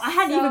wrong. Like I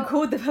hadn't even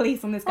called the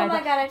police on this guy. Oh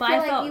my god!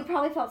 I feel like you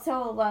probably felt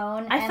so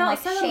alone. I felt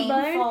so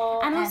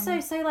alone, and also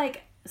so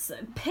like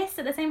pissed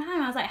at the same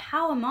time. I was like,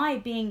 how am I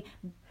being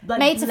like,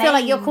 made to feel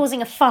like you're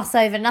causing a fuss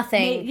over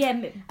nothing?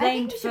 I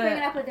think you should bring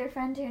it up with your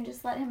friend too and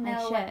just let him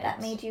know what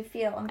that made you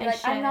feel and be like,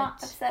 I'm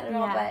not upset at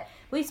all. But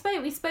we've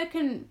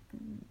spoken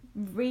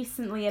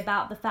recently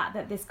about the fact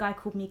that this guy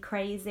called me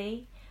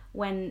crazy.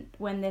 When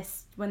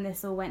this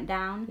all went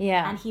down,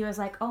 and he was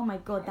like, oh my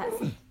god,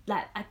 that's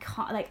like I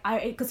can't like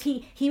because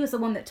he was the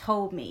one that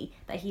told me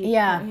that he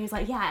was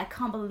like, I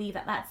can't believe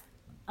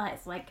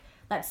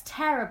that's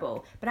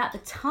terrible. But at the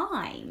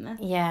time,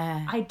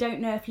 I don't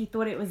know if he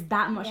thought it was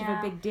that much of a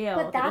big deal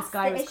that this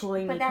guy was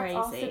calling me crazy.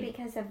 But that's also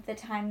because of the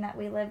time that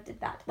we lived at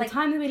that. Like, the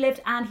time that we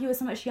lived, and he was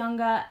so much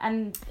younger,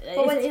 and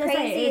what's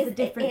crazy is a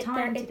different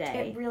time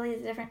today. It really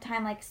is a different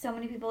time. Like, so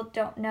many people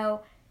don't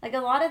know. Like, a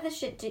lot of the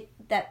shit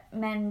that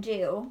men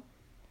do,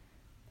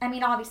 I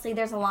mean, obviously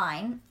there's a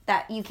line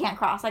that you can't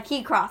cross. Like,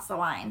 he crossed the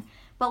line.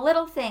 But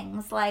little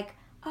things like,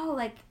 oh,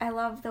 like, I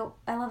love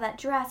that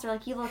dress, or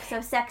like, you look so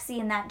sexy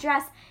in that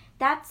dress.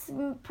 That's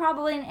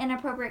probably an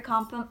inappropriate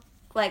comment.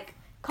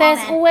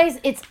 There's always,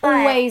 it's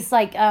always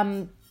like,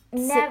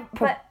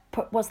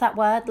 what's that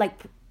word? Like,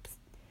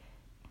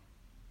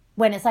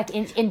 when it's like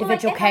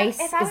individual case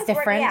is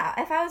different.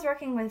 If I was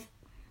working with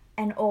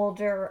an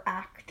older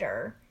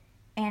actor,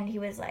 and he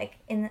was like,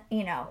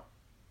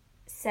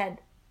 said,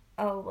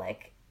 oh,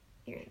 like,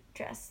 your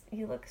dress,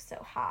 you look so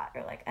hot,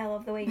 or like, I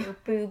love the way your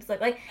boobs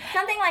look, like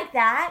something like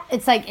that.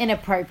 It's like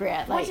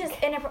inappropriate, like. Which is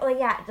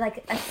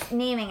inappropriate,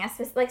 naming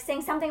like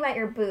saying something about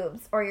your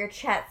boobs or your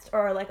chest,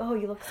 or like, oh,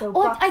 you look so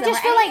buxom. I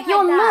just feel like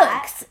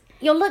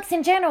your looks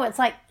in general, it's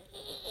like.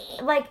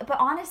 But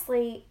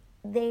honestly,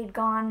 they'd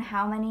gone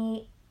how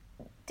many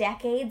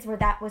decades where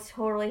that was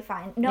totally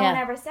fine. No one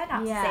ever said not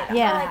to say that.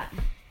 Yeah. But,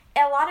 like,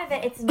 a lot of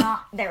it, it's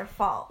not their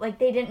fault. Like,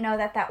 they didn't know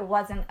that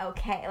wasn't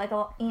okay. Like,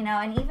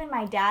 and even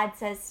my dad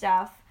says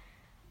stuff.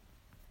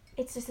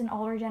 It's just an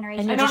older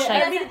generation. And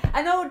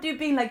I know dude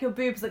being like, your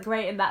boobs look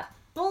great in that.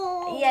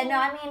 Yeah, no,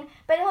 I mean,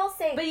 but he'll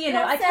say. But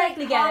I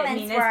totally get it. I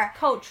mean, it's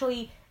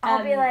culturally.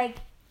 I'll be like,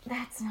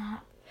 that's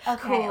not okay.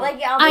 Cool.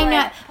 Like, I'll be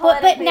like,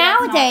 but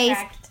nowadays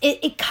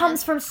it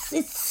comes from,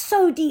 it's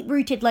so deep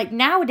rooted. Like,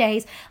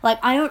 nowadays, like,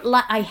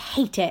 I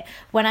hate it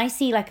when I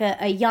see like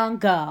a young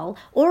girl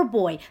or a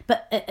boy,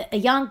 but a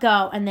young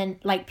girl, and then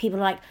like people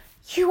are like,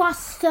 you are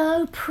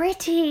so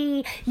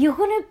pretty, you're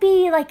gonna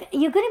be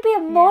a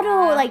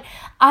model. Like,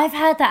 I've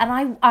heard that,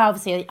 and I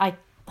obviously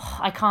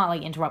I can't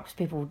like interrupt because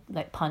people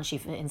like punch you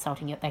for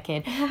insulting their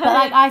kid. But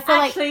like, I feel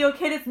actually your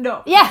kid is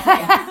not.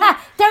 Yeah.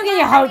 Don't get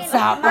your hopes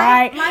up,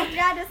 right? My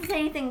dad doesn't say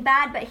anything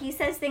bad, but he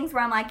says things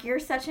where I'm like, you're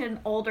such an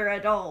older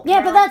adult.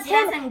 Yeah, but that's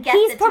him.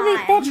 He's probably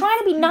time. They're trying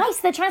to be nice.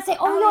 They're trying to say,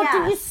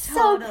 you're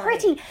so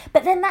pretty.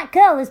 But then that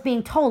girl is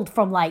being told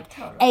from like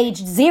age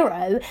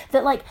 0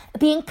 that like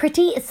being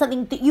pretty is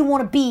something that you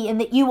want to be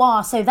and that you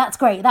are. So that's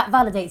great. That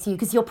validates you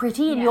because you're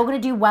pretty and you're going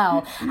to do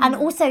well. And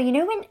also,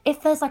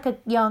 if there's like a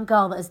young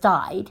girl that has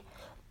died,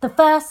 the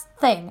first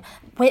thing,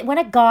 when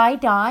a guy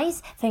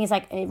dies, thing is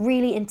like a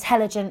really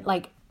intelligent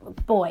like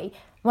boy.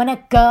 When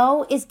a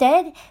girl is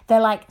dead, they're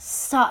like,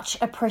 such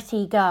a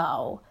pretty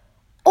girl.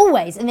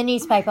 Always in the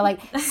newspaper, like,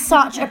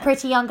 such a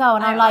pretty young girl.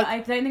 And I'm like...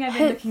 I don't think I've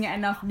been looking at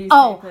enough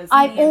newspapers.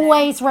 I've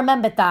always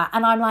remembered that.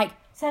 And I'm like,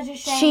 such a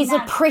shame she's a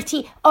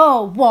pretty...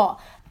 Oh,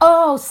 what?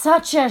 Oh,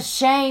 such a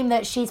shame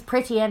that she's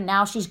pretty and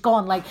now she's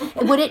gone. Like,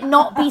 would it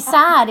not be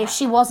sad if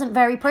she wasn't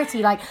very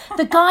pretty? Like,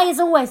 the guy is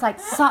always, like,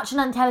 such an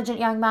intelligent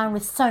young man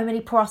with so many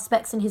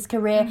prospects in his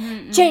career.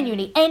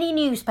 Genuinely, any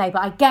newspaper,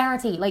 I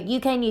guarantee, like,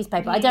 UK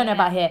newspaper, I don't know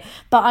about here,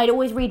 but I'd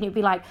always read it and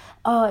be like,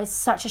 oh, it's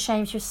such a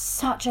shame she was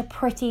such a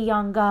pretty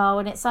young girl.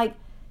 And it's like,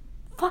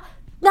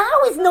 now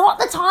is not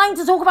the time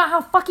to talk about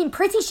how fucking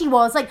pretty she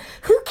was. Like,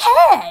 who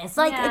cares?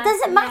 Like, it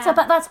doesn't matter,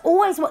 but that's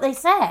always what they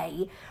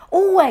say.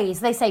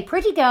 Always. They say,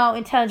 pretty girl,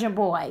 intelligent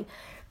boy.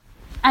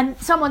 And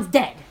someone's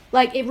dead.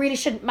 Like, it really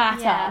shouldn't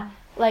matter. Yeah.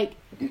 Like,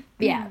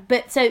 yeah.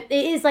 But so it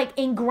is, like,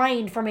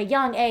 ingrained from a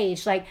young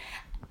age. Like,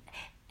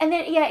 And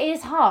then, it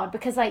is hard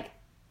because, like,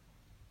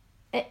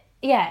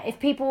 if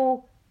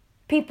people,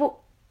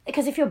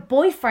 because if your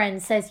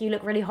boyfriend says you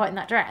look really hot in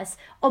that dress,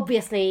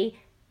 obviously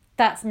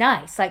that's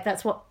nice. Like,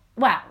 that's what,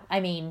 I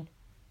mean,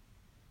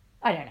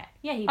 I don't know.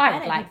 Yeah, I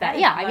would like that.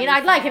 Yeah, I mean,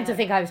 I'd like him to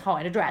think I was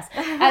hot in a dress.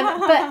 But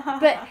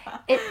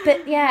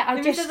yeah,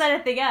 if he says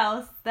anything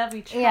else, that'd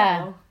be trouble.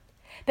 Yeah.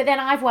 But then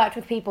I've worked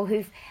with people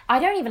I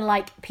don't even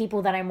like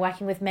people that I'm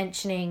working with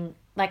mentioning,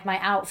 like, my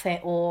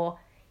outfit, or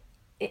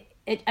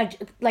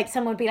like,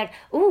 someone would be like,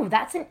 ooh,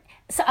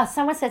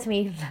 someone said to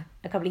me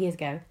a couple of years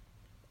ago,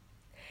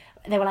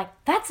 they were like,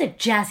 that's a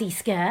jazzy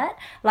skirt.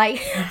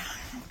 Like,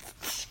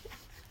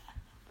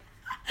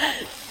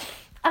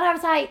 and I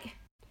was like,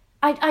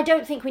 I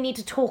don't think we need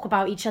to talk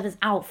about each other's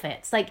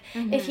outfits. Like,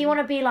 if you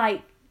want to be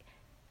like,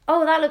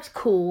 oh, that looks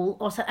cool,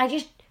 or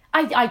something,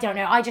 I don't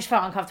know. I just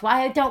felt uncomfortable.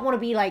 I don't want to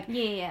be like...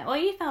 Yeah. Well,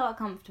 you felt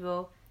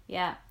uncomfortable.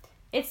 Yeah.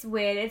 It's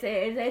weird.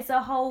 It's a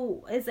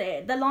whole...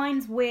 the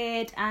line's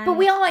weird and... But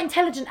we are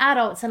intelligent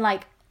adults, and,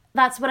 like,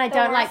 that's what I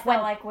don't like when...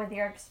 like, with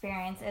your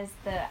experience is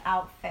the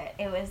outfit.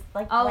 It was,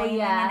 like,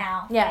 blaming an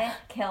outfit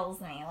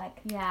kills me. Like,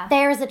 yeah.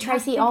 There is a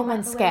Tracy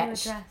Ullman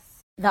sketch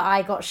that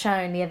I got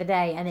shown the other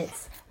day, and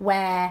it's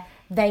where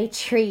they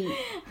treat...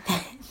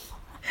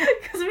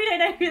 Because we don't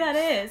know who that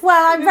is.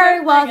 Well, I'm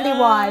very worldly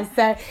wise,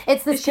 so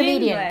it's this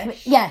comedian.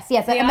 Yes,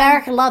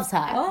 America loves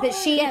her. Oh, but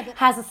she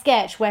has a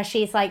sketch where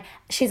she's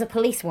a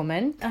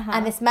policewoman,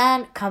 and this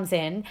man comes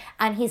in,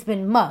 and he's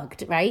been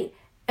mugged, right?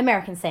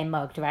 Americans say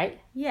mugged, right?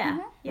 Yeah.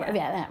 Mm-hmm.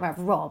 Yeah,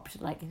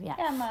 robbed, like, yeah.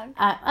 Yeah, mugged.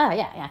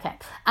 Okay.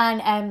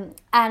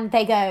 And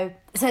they go,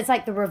 so it's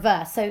like the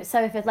reverse.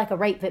 So if it's like a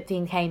rape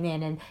victim came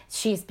in and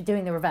she's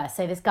doing the reverse.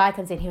 So this guy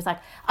comes in, he was like,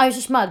 I was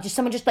just mugged.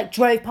 Someone just, like,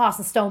 drove past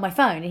and stole my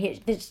phone.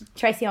 And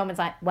Tracy Ullman's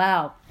like,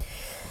 wow,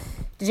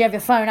 did you have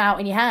your phone out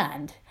in your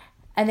hand?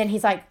 And then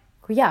he's like,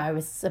 well, yeah, I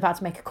was about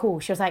to make a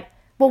call. She was like,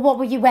 well, what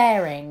were you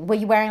wearing? Were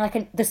you wearing,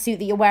 like, the suit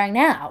that you're wearing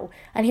now?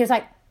 And he was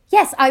like,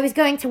 yes, I was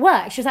going to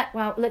work. She was like,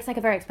 well, it looks like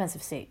a very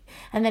expensive suit.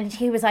 And then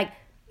he was like,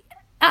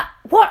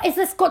 what is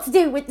this got to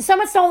do with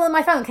someone stolen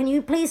my phone? Can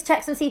you please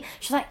text and see?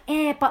 She's like,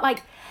 but,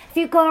 like, if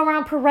you go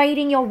around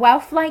parading your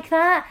wealth like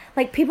that,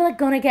 like, people are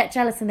going to get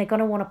jealous and they're going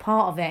to want a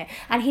part of it.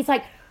 And he's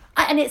like,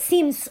 and it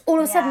seems all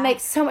of a sudden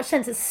makes so much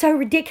sense. It's so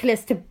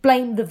ridiculous to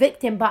blame the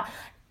victim, but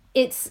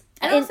it's...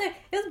 And also, it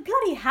was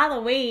bloody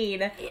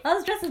Halloween. I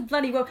was dressed as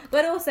bloody well,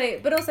 but also, I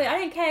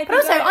don't care. But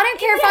also, I don't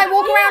care if I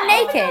walk around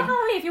naked.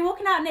 Halloween, if you're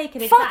walking out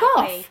naked, fuck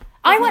off.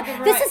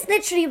 This is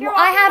literally.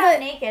 I have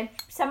naked.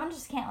 Someone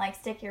just can't, like,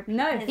 stick your pee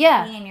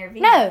in your V.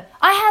 No,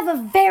 I have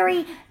a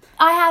very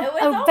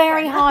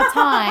hard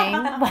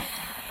time.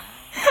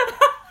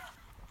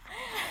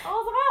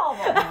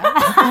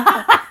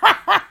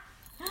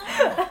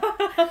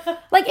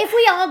 Like, if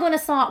we are going to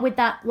start with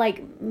that,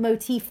 like,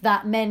 motif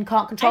that men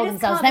can't control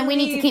themselves, then we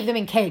need to keep them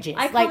in cages.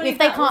 Like, if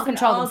they can't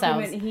control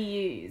themselves.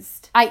 He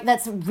used.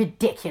 That's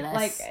ridiculous.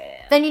 Like,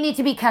 then you need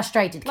to be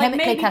castrated, like,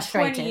 chemically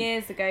castrated. 20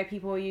 years ago,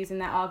 people were using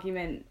that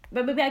argument,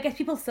 but I guess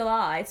people still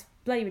are. It's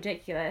bloody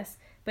ridiculous.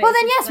 But well,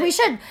 then yes, we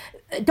should.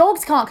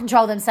 Dogs can't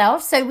control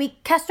themselves, so we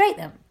castrate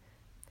them.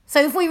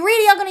 So if we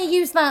really are going to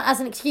use that as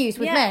an excuse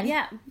with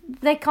men,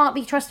 they can't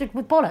be trusted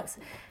with bollocks.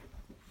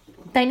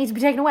 They need to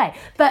be taken away.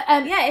 But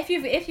if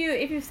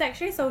you've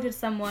sexually assaulted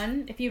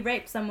someone, if you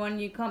raped someone,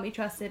 you can't be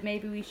trusted.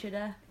 Maybe we should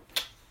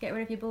get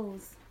rid of your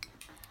balls.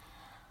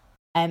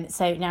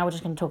 So now we're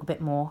just going to talk a bit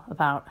more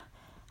about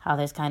how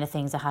those kind of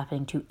things are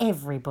happening to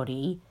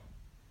everybody,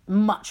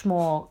 much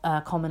more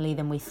commonly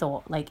than we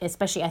thought. Like,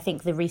 especially I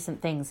think the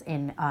recent things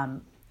in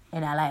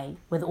LA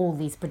with all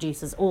these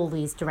producers, all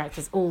these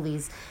directors, all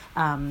these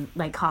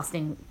like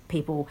casting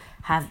people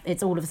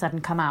it's all of a sudden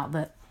come out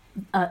that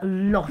a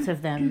lot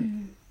of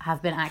them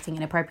have been acting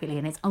inappropriately,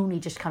 and it's only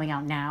just coming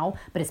out now,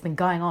 but it's been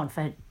going on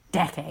for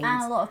decades.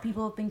 And a lot of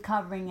people have been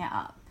covering it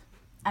up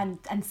and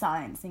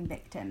silencing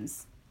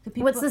victims.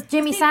 What's this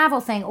Jimmy Savile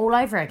thing all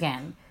over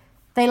again?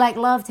 They, like,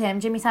 loved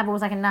him. Jimmy Savile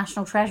was like a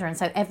national treasure, and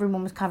so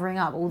everyone was covering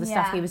up all the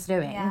stuff he was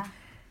doing. Yeah.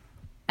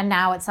 And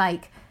now it's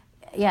like,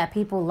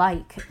 people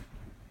like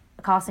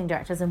casting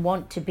directors and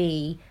want to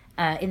be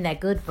in their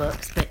good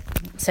books, but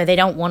so they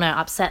don't want to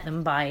upset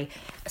them by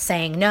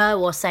saying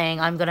no or saying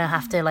I'm gonna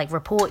have to, like,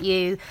 report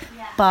you.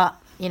 But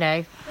you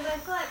know, because I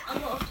feel like a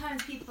lot of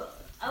times people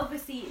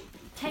obviously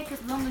take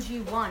as long as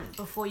you want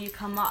before you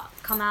come out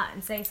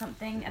and say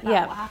something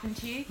about what happened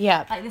to you.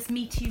 Like, this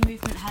Me Too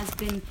movement has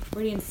been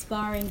really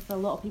inspiring for a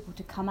lot of people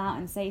to come out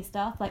and say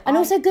stuff. Like, and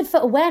also good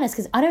for awareness,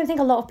 because I don't think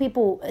a lot of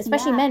people,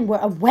 especially men, were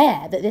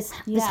aware that this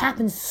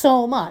happens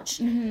so much.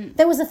 Mm-hmm.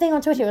 There was a thing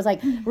on Twitter. It was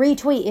like,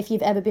 retweet if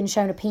you've ever been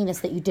shown a penis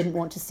that you didn't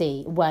want to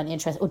see, weren't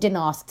interested, or didn't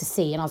ask to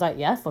see. And I was like,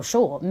 yeah, for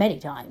sure, many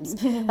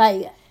times.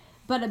 Like.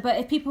 But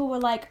if people were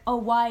like, oh,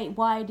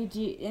 why did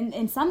you...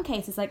 In some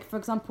cases, like, for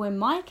example, in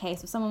my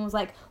case, if someone was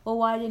like, well,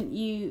 why didn't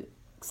you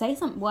say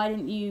something? Why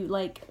didn't you,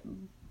 like,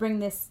 bring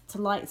this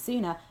to light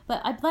sooner? But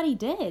I bloody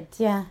did.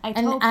 Yeah. I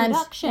told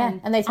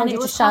production. And they told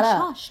you to shut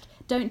up.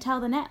 Don't tell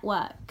the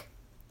network.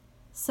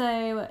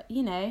 So,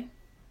 you know...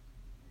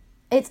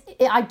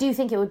 I do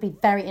think it would be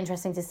very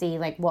interesting to see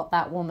like what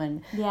that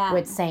woman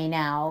would say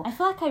now. I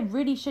feel like I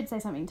really should say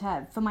something to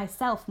her for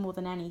myself more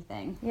than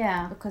anything.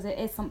 Yeah. Because it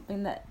is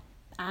something that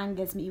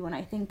angers me when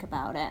I think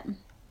about it.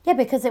 Yeah,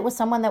 because it was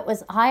someone that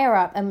was higher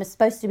up and was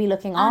supposed to be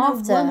looking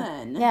after. A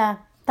woman. Yeah.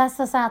 That's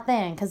the sad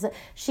thing, because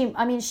she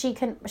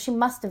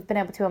must have been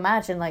able to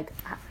imagine, like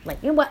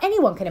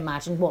anyone can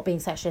imagine what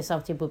being sexually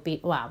assaulted would be.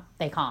 Well,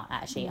 they can't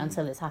actually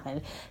until it's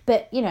happened.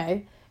 But,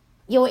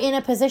 you're in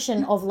a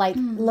position of, like,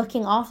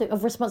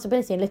 of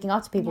responsibility and looking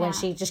after people, and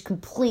she just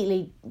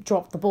completely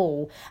dropped the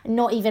ball,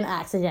 not even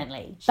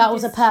accidentally. That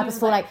was a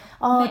purposeful, don't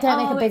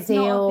make a big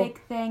deal. It's not a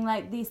big thing,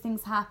 like, these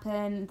things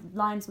happen,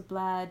 lines were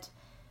blurred,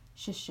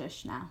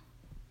 shush now.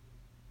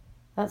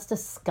 That's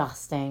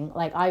disgusting.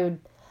 Like,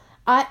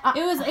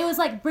 It was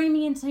like bring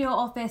me into your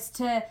office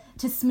to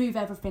smooth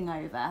everything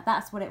over.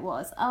 That's what it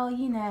was. Oh,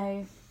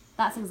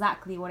 that's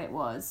exactly what it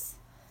was.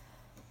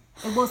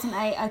 It wasn't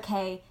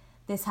okay,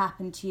 this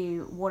happened to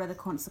you. What are the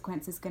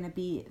consequences going to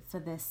be for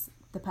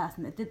the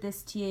person that did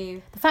this to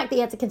you? The fact that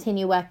you had to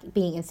continue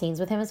being in scenes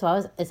with him as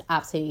well is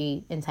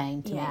absolutely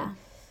insane to me.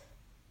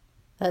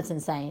 That's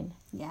insane.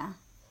 Yeah.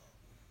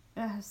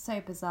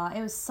 So bizarre.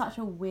 It was such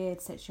a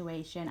weird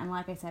situation. And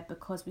like I said,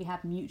 because we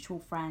have mutual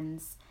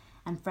friends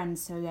and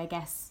friends who I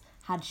guess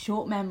had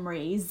short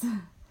memories,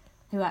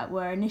 who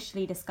were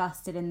initially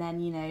disgusted, and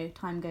then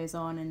time goes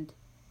on, and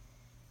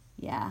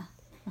yeah.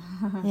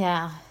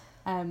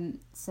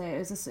 So it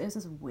was just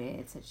a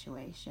weird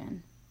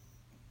situation.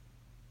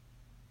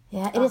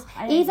 Yeah, it is.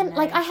 Even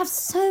like I have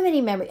so many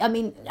memories. I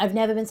mean, I've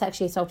never been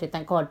sexually assaulted,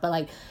 thank God, but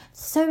like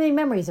so many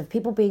memories of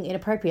people being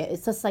inappropriate.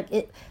 It's just like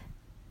it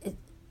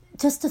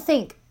just to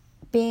think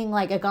being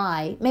like a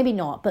guy, maybe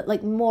not, but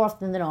like more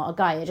often than not, a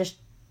guy, it just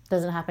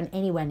doesn't happen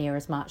anywhere near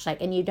as much,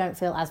 like, and you don't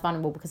feel as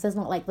vulnerable because there's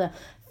not like the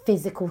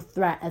physical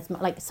threat as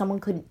much, like someone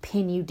couldn't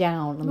pin you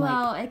down and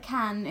it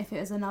can if it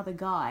was another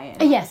guy.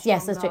 Yes,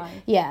 that's true.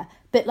 Yeah,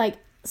 but like,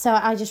 so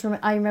I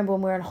remember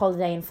when we were on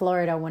holiday in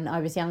Florida when I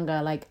was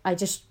younger, like I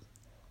just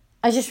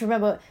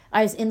remember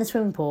I was in the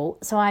swimming pool,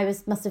 so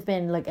must have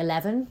been like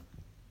 11, and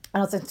I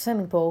was in the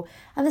swimming pool,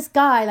 and this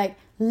guy, like,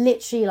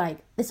 literally, like,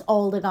 this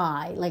older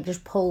guy, like,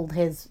 just pulled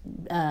his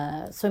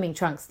swimming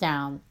trunks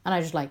down, and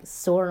I just, like,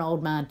 saw an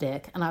old man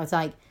dick, and I was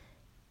like,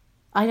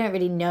 I don't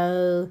really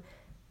know,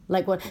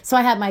 like, what, so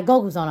I had my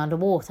goggles on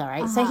underwater,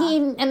 right, so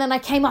and then I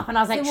came up, and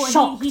I was, like,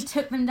 shocked. He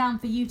took them down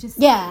for you to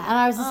see? Yeah, and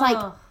I was just like,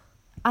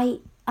 I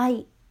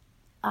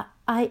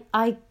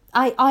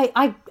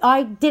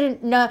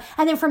didn't know,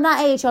 and then from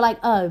that age, you're like,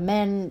 oh,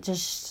 men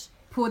just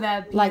pull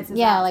their penises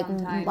out like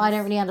sometimes. I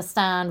don't really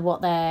understand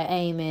what their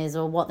aim is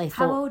or what they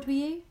thought. How old were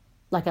you?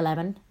 Like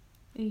 11.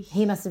 Eesh.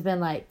 He must have been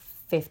like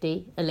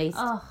 50 at least.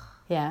 Oh.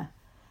 Yeah,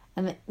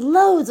 and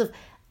loads of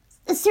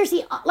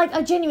seriously, like,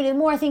 I genuinely, the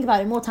more I think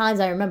about it, the more times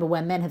I remember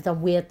when men have done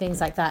weird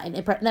things like that, and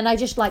then I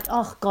just like,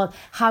 oh God,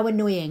 how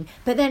annoying.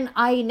 But then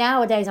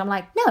nowadays I'm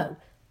like, no,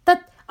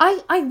 that.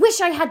 I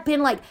wish I had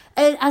been like,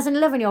 as an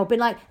 11-year-old, been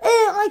like,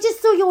 I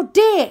just saw your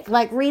dick,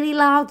 like, really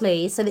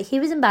loudly, so that he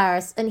was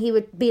embarrassed, and he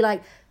would be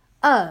like,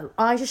 oh,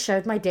 I just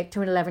showed my dick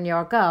to an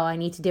 11-year-old girl, I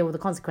need to deal with the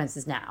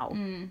consequences now.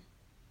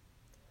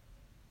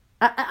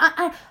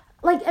 I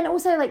like, and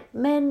also, like,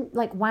 men,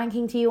 like,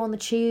 wanking to you on the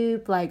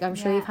tube, like, I'm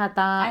sure you've had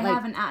that. I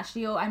haven't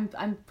actually,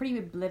 I'm pretty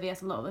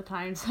oblivious a lot of the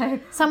time,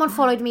 so. Someone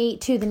followed me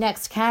to the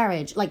next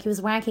carriage, like, he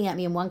was wanking at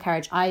me in one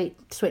carriage, I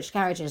switched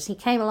carriages, he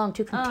came along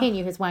to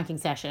continue his wanking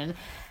session,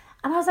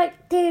 and I was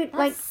like, dude, that's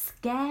like.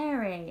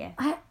 Scary.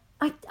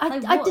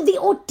 I did the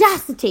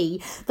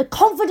audacity, the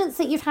confidence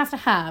that you'd have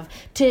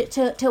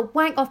to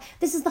wank off.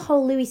 This is the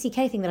whole Louis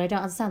C.K. thing that I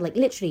don't understand, like,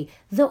 literally,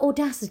 the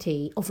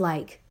audacity of,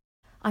 like,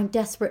 I'm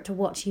desperate to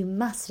watch you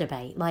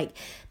masturbate. Like,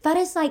 that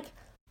is, like,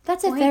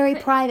 that's a very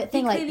private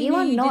thing. Like, you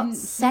are not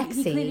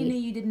sexy. He clearly knew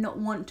you did not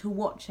want to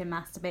watch him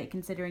masturbate,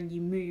 considering you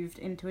moved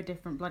into a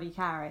different bloody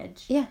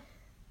carriage. Yeah.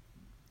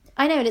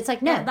 I know, and it's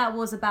like, no. Yeah, that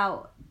was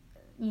about,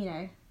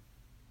 And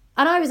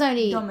I was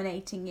only...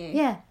 dominating you.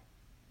 Yeah.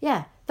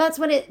 Yeah. That's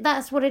what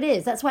it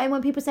is. That's why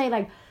when people say,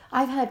 like,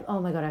 I've heard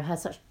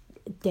such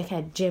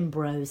dickhead gym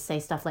bros say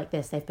stuff like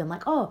this. They've been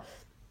like, oh,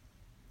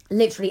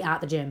 literally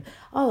at the gym.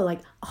 Oh, like,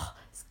 oh,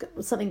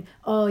 something,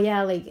 oh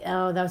yeah, like,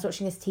 oh, I was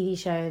watching this TV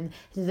show and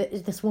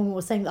this woman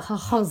was saying that her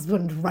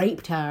husband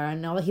raped her,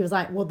 and he was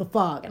like, what the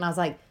fuck? And I was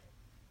like,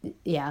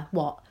 yeah,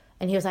 what?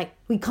 And he was like,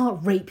 we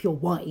can't rape your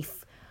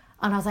wife.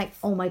 And I was like,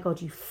 oh my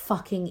God, you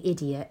fucking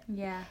idiot.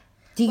 Yeah.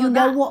 Do you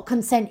know what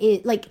consent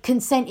is? Like,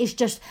 consent is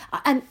just,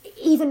 and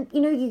even,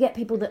 you get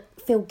people that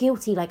feel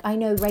guilty. Like, I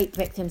know rape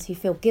victims who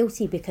feel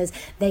guilty because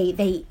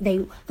they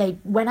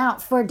went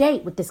out for a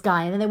date with this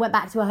guy, and then they went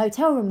back to a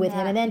hotel room with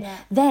him, and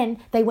then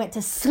they went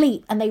to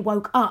sleep and they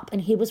woke up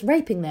and he was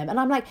raping them. And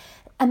I'm like,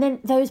 and then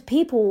those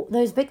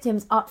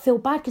victims feel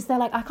bad because they're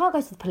like, I can't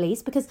go to the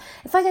police because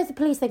if I go to the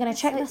police, they're going to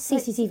check the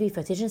CCTV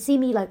footage and see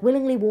me, like,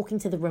 willingly walking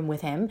to the room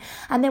with him.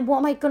 And then what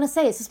am I going to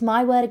say? It's just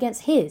my word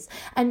against his.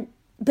 And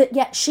but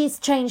yet she's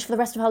changed for the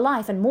rest of her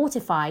life and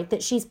mortified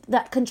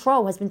that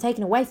control has been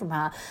taken away from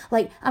her.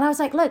 Like, and I was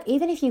like, look,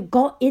 even if you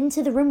got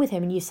into the room with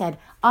him and you said,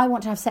 I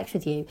want to have sex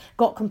with you,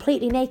 got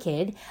completely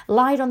naked,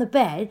 lied on the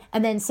bed,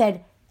 and then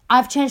said,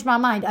 I've changed my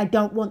mind, I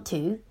don't want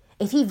to.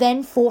 If he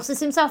then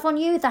forces himself on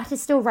you, that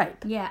is still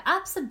rape. Yeah,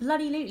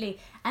 absolutely.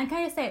 And can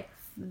I just say,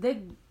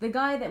 the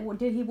guy that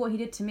did what he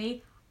did to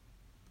me,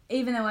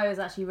 even though I was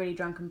actually really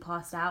drunk and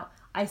passed out,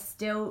 I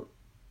still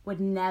would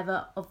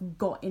never have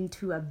got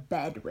into a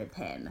bed with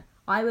him.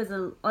 I was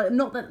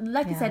not that,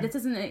 like I said, this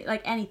isn't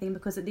like anything,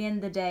 because at the end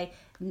of the day,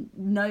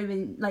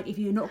 like if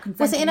you're not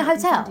consenting. Was it in a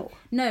hotel?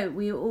 No,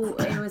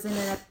 it was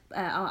in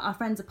our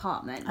friend's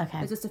apartment. Okay.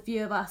 There's just a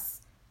few of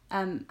us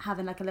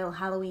having like a little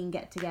Halloween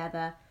get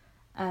together.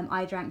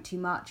 I drank too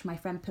much. My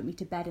friend put me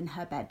to bed in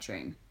her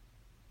bedroom.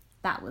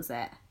 That was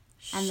it.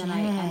 And then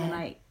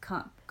I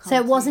can't. So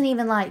it wasn't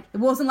even like. It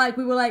wasn't like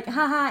we were like,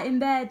 haha, in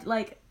bed,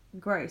 like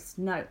gross.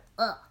 No.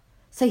 Ugh.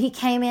 So he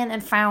came in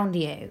and found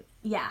you.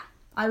 Yeah,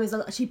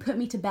 she put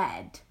me to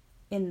bed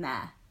in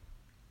there.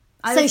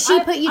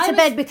 She put you to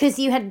bed because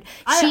she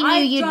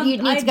knew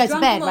you'd need to go to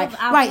bed, right?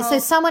 Right. So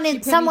someone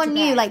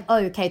knew, like,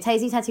 oh, okay,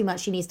 Tazy's had too much,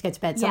 she needs to go to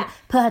bed. Someone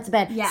put her to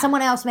bed. Yeah.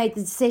 Someone else made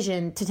the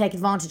decision to take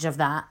advantage of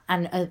that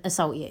and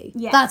assault you.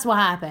 Yeah. That's what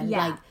happened.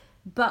 Yeah. Like,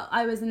 but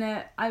I was in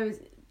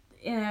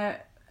a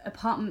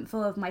apartment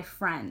full of my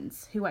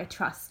friends who I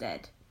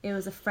trusted. It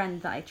was a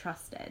friend that I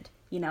trusted.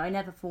 You know, I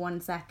never for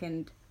 1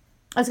 second.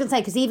 I was gonna say,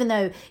 because even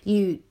though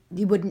you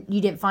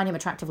didn't find him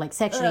attractive, like,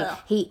 sexually,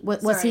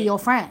 was he your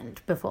friend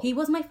before? He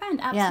was my friend,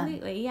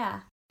 absolutely,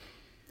 yeah.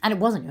 And it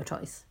wasn't your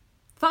choice.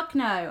 Fuck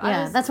no.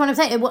 Yeah, that's what I'm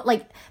saying.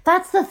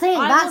 That's the thing.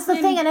 That's the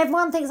thing, and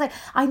everyone thinks, like,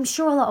 I'm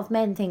sure a lot of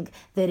men think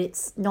that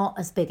it's not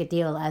as big a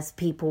deal as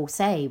people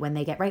say when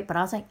they get raped, but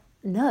I was like,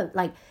 no,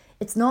 like,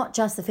 it's not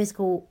just the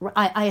physical.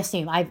 I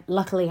assume.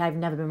 Luckily I've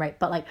never been raped,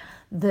 but like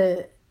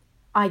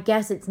I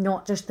guess it's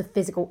not just the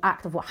physical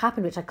act of what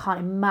happened, which I can't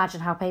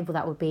imagine how painful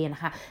that would be, and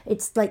how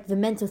it's like the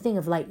mental thing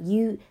of like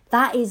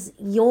that is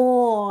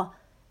your,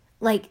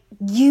 like,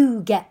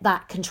 you get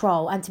that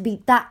control, and to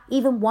be that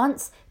even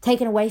once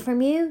taken away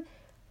from you,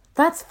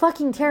 that's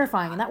fucking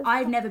terrifying. And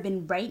I've never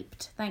been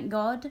raped, thank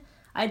God.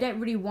 I don't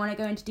really want to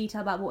go into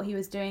detail about what he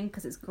was doing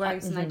because it's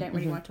gross, and I don't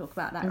really want to talk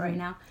about that right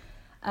now.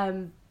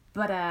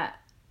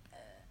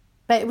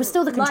 But it was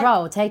still the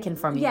control taken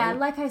from you. Yeah,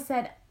 like I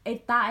said,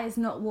 that is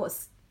not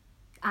what's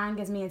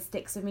angers me and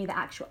sticks with me, the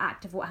actual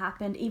act of what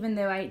happened, even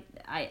though I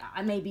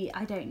maybe,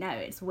 I don't know,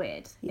 it's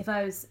weird. If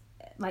I was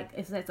like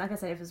I said,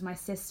 if it was my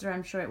sister,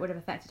 I'm sure it would have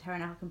affected her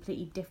in a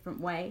completely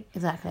different way.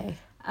 Exactly.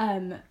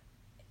 Like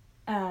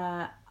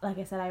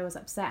I said, I was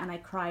upset and I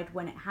cried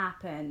when it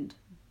happened,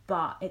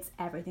 but it's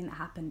everything that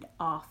happened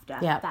after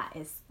that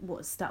is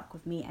what stuck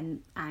with me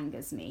and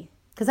angers me,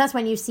 because that's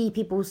when you see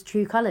people's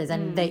true colors,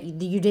 and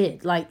you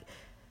did, like,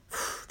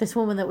 this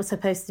woman that was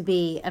supposed to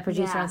be a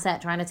producer on set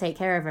trying to take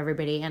care of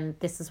everybody, and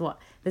this is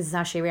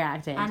how she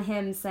reacted. And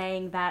him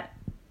saying that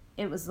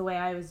it was the way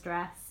I was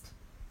dressed,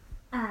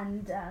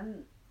 and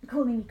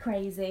calling me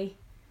crazy.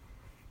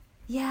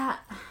 Yeah.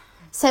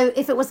 So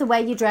if it was the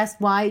way you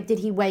dressed, why did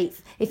he wait?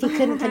 If he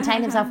couldn't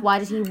contain himself, why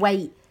did he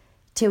wait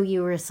till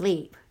you were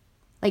asleep?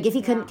 Like, if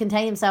he couldn't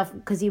contain himself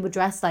because you were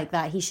dressed like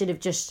that, he should have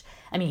just...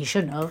 I mean, he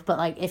shouldn't have, but,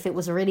 like, if it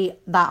was really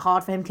that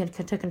hard for him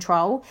to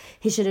control,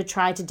 he should have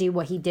tried to do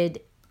what he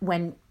did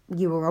when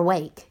you were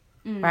awake,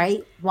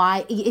 right?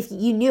 Why? If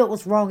you knew it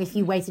was wrong, if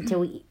you waited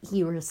till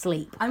you were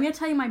asleep. I'm going to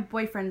tell you my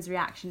boyfriend's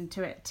reaction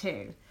to it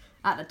too,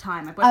 at the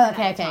time. My boyfriend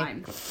at the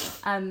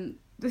time.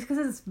 Just because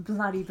it's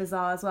bloody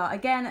bizarre as well.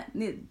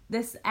 Again,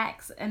 this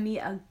ex and me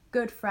are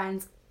good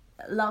friends.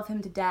 Love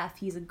him to death.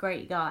 He's a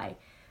great guy.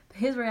 But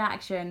his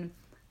reaction,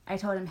 I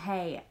told him,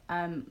 hey,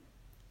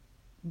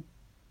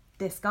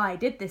 this guy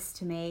did this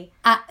to me.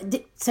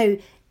 So...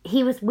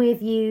 He was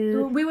with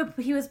you.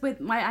 He was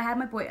with I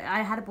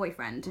had a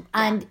boyfriend.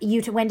 And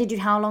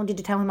how long did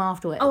you tell him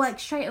afterwards? Oh,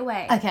 like straight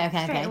away. Okay.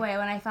 Straight away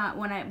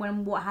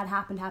when what had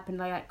happened,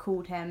 I like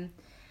called him,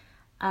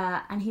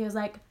 and he was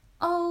like,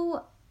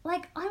 oh,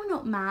 like, I'm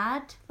not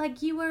mad.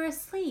 Like, you were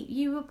asleep.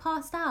 You were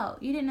passed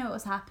out. You didn't know what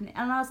was happening.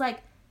 And I was like,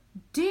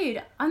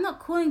 dude, I'm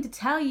not calling to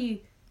tell you.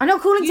 I'm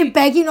not calling to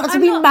beg you not to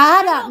be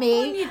mad at me. I'm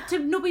not calling you to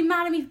not be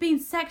mad at me for being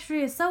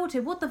sexually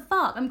assaulted. What the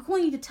fuck? I'm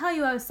calling you to tell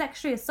you I was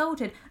sexually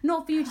assaulted,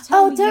 not for you to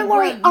tell me. Oh, don't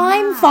worry,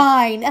 I'm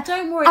fine.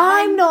 Don't worry,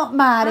 I'm not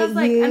mad at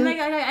you.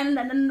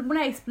 And when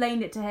I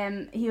explained it to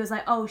him, he was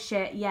like, "Oh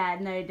shit, yeah,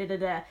 no, da da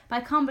da." But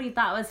I can't believe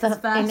that was his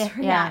first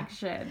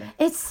reaction. Yeah.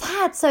 It's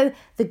sad. So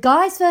the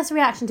guy's first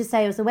reaction to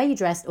say was the way you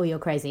dressed, or you're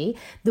crazy.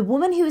 The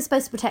woman who was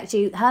supposed to protect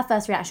you, her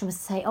first reaction was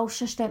to say, "Oh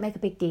shush, don't make a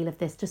big deal of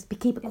this. Just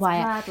keep it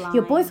quiet."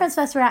 Your boyfriend's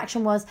first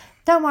reaction was,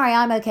 "Don't worry,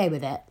 I'm okay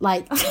with it."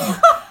 Like,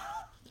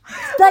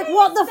 like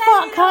what the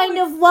fuck kind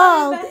of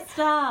world? So messed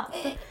up.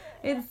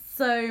 It's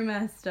so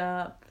messed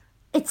up.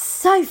 It's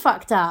so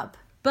fucked up.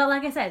 But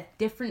like I said,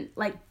 different.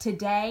 Like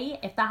today,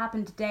 if that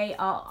happened today,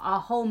 our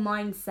whole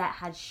mindset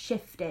had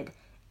shifted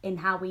in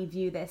how we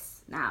view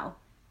this now,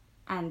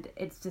 and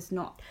it's just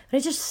not. But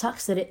it just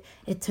sucks that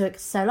it took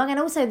so long. And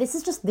also, this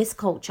is just this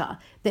culture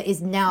that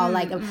is now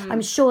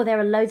I'm sure there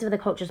are loads of other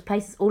cultures,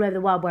 places all over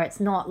the world where it's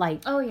not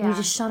like, oh yeah, you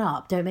just shut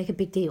up, don't make a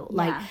big deal.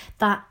 Like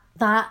that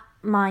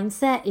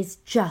mindset is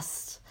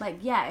just like,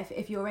 yeah,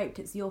 if you're raped,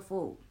 it's your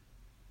fault.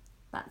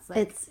 That's like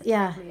it's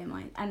totally in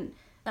mind. And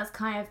that's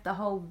kind of the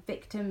whole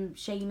victim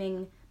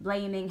shaming,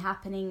 blaming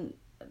happening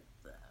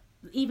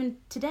even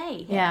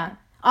today. Yeah.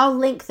 I'll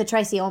link the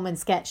Tracey Ullman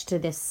sketch to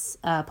this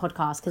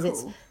podcast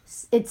because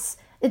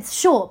it's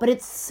short, but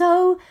it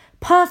so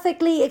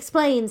perfectly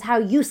explains how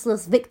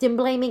useless victim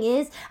blaming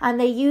is. And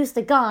they used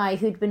a guy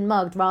who'd been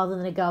mugged rather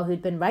than a girl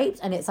who'd been raped.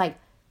 And it's like,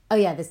 oh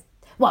yeah, this.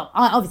 Well,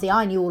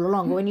 I knew all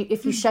along. But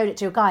if you showed it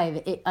to a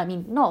guy, I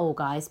mean, not all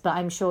guys, but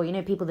I'm sure,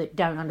 people that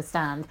don't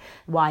understand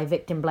why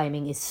victim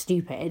blaming is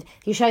stupid.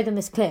 If you showed them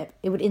this clip,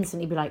 it would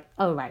instantly be like,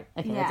 oh right,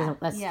 okay,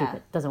 that's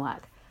stupid, doesn't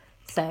work.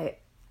 So,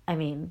 I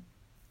mean,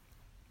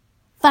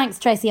 thanks,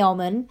 Tracey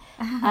Ullman.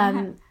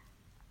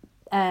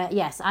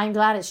 Yes, I'm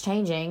glad it's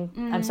changing.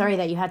 I'm sorry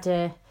that you had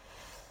to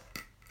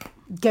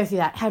go through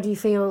that. How do you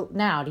feel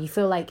now? Do you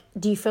feel like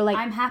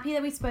I'm happy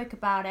that we spoke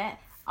about it.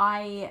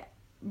 I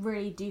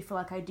really do feel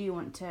like I do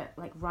want to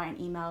like write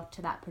an email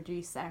to that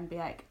producer and be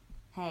like,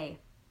 hey,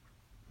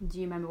 do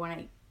you remember when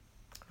I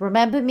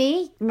remember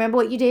me? Remember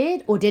what you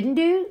did or didn't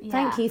do? Yeah.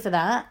 Thank you for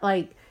that.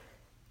 Like,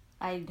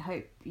 I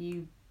hope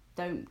you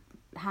don't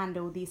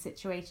handle these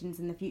situations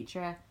in the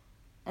future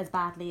as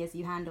badly as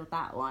you handled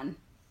that one.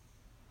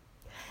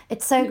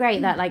 It's so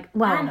great that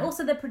and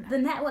also the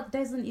network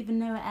doesn't even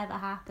know it ever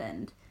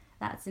happened.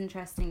 That's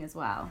interesting as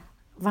well.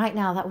 Right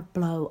now, that would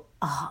blow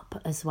up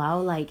as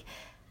well. Like,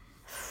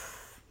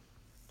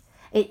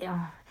 it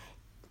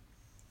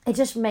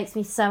just makes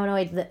me so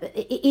annoyed that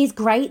it is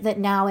great that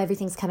now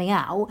everything's coming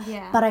out.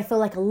 Yeah. But I feel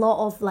like a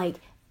lot of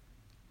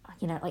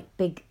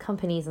big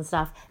companies and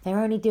stuff, they're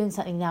only doing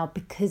something now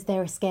because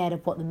they're scared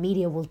of what the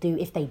media will do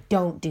if they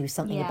don't do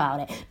something about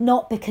it.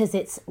 Not because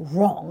it's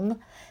wrong,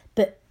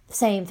 but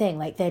same thing.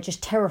 Like, they're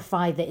just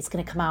terrified that it's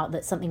going to come out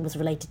that something was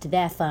related to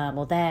their firm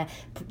or their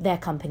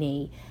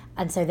company.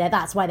 And so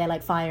that's why they're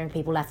like firing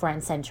people left, right,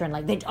 and centre, and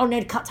like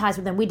no, cut ties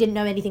with them. We didn't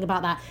know anything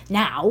about that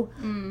now,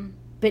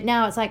 but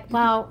now it's like,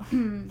 well,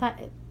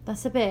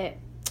 that's a bit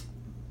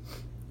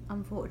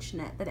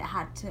unfortunate that it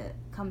had to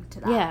come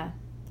to that. Yeah,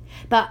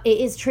 but it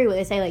is true what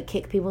they say, like,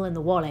 kick people in the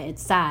wallet.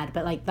 It's sad,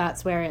 but like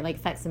that's where it like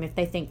affects them if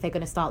they think they're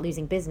going to start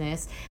losing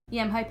business.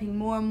 Yeah, I'm hoping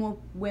more and more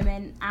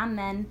women and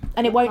men.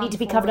 And it won't need to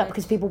be covered up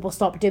because people will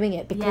stop doing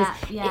it because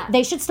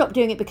they should stop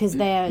doing it because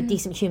they're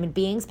decent human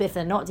beings. But if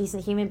they're not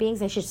decent human beings,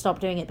 they should stop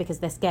doing it because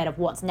they're scared of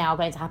what's now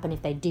going to happen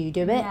if they do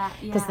it.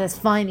 Because there's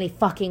finally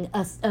fucking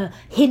a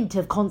hint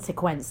of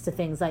consequence to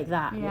things like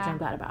that, which I'm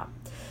glad about.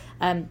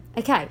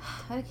 Okay.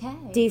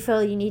 Do you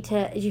feel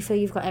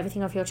you've got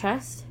everything off your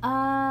chest?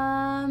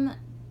 Yeah.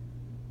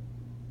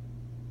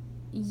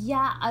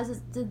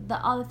 The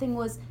other thing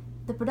was,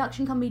 the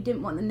production company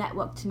didn't want the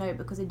network to know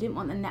because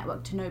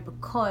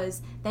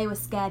they were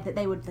scared that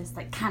they would just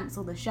like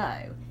cancel the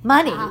show.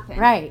 Money,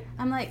 right?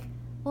 I'm like,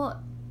 well,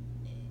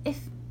 if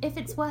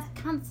it's worth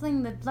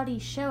cancelling the bloody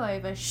show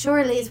over,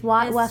 surely it's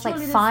worth like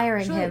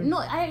firing him.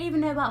 Not, I don't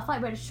even know about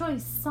fight, but surely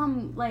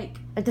some like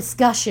a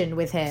discussion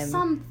with him.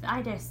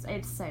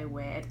 It's so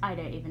weird. I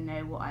don't even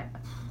know what I.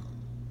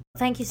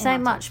 Thank you so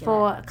much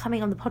for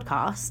coming on the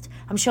podcast.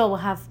 I'm sure we'll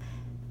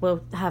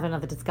have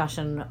another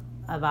discussion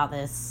about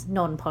this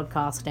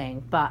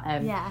non-podcasting, but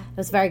it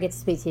was very good to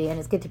speak to you, and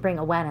it's good to bring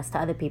awareness to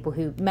other people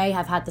who may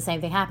have had the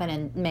same thing happen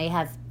and may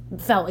have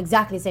felt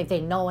exactly the same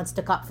thing. No one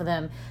stuck up for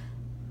them,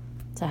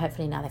 so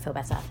hopefully now they feel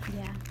better.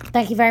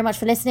 Thank you very much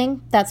for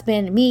listening. That's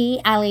been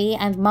me, Ali,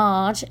 and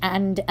Marge,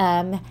 and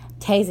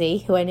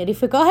Tazy, who I nearly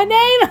forgot her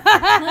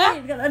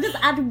name. I'll just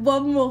add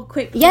one more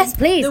quick thing. Yes,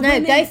 please.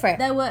 Go for it.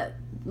 There were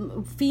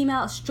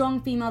strong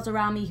females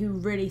around me who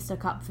really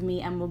stuck up for me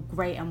and were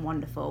great and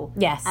wonderful.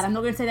 Yes. And I'm not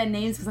going to say their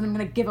names because I'm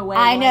going to give away.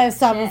 I know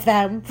some of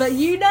them. But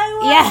you know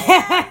what?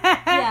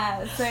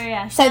 Yeah.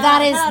 So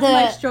that is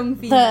my strong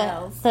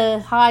females. The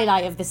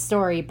highlight of the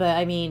story, but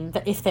I mean,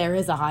 if there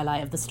is a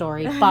highlight of the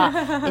story,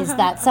 but is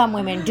that some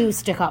women do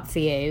stick up for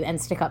you and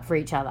stick up for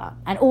each other.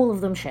 And all of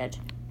them should.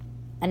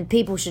 And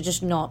people should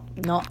just not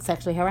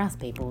sexually harass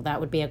people. That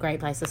would be a great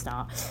place to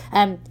start.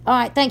 All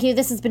right, thank you.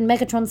 This has been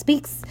Megatron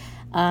Speaks.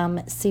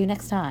 See you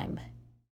next time.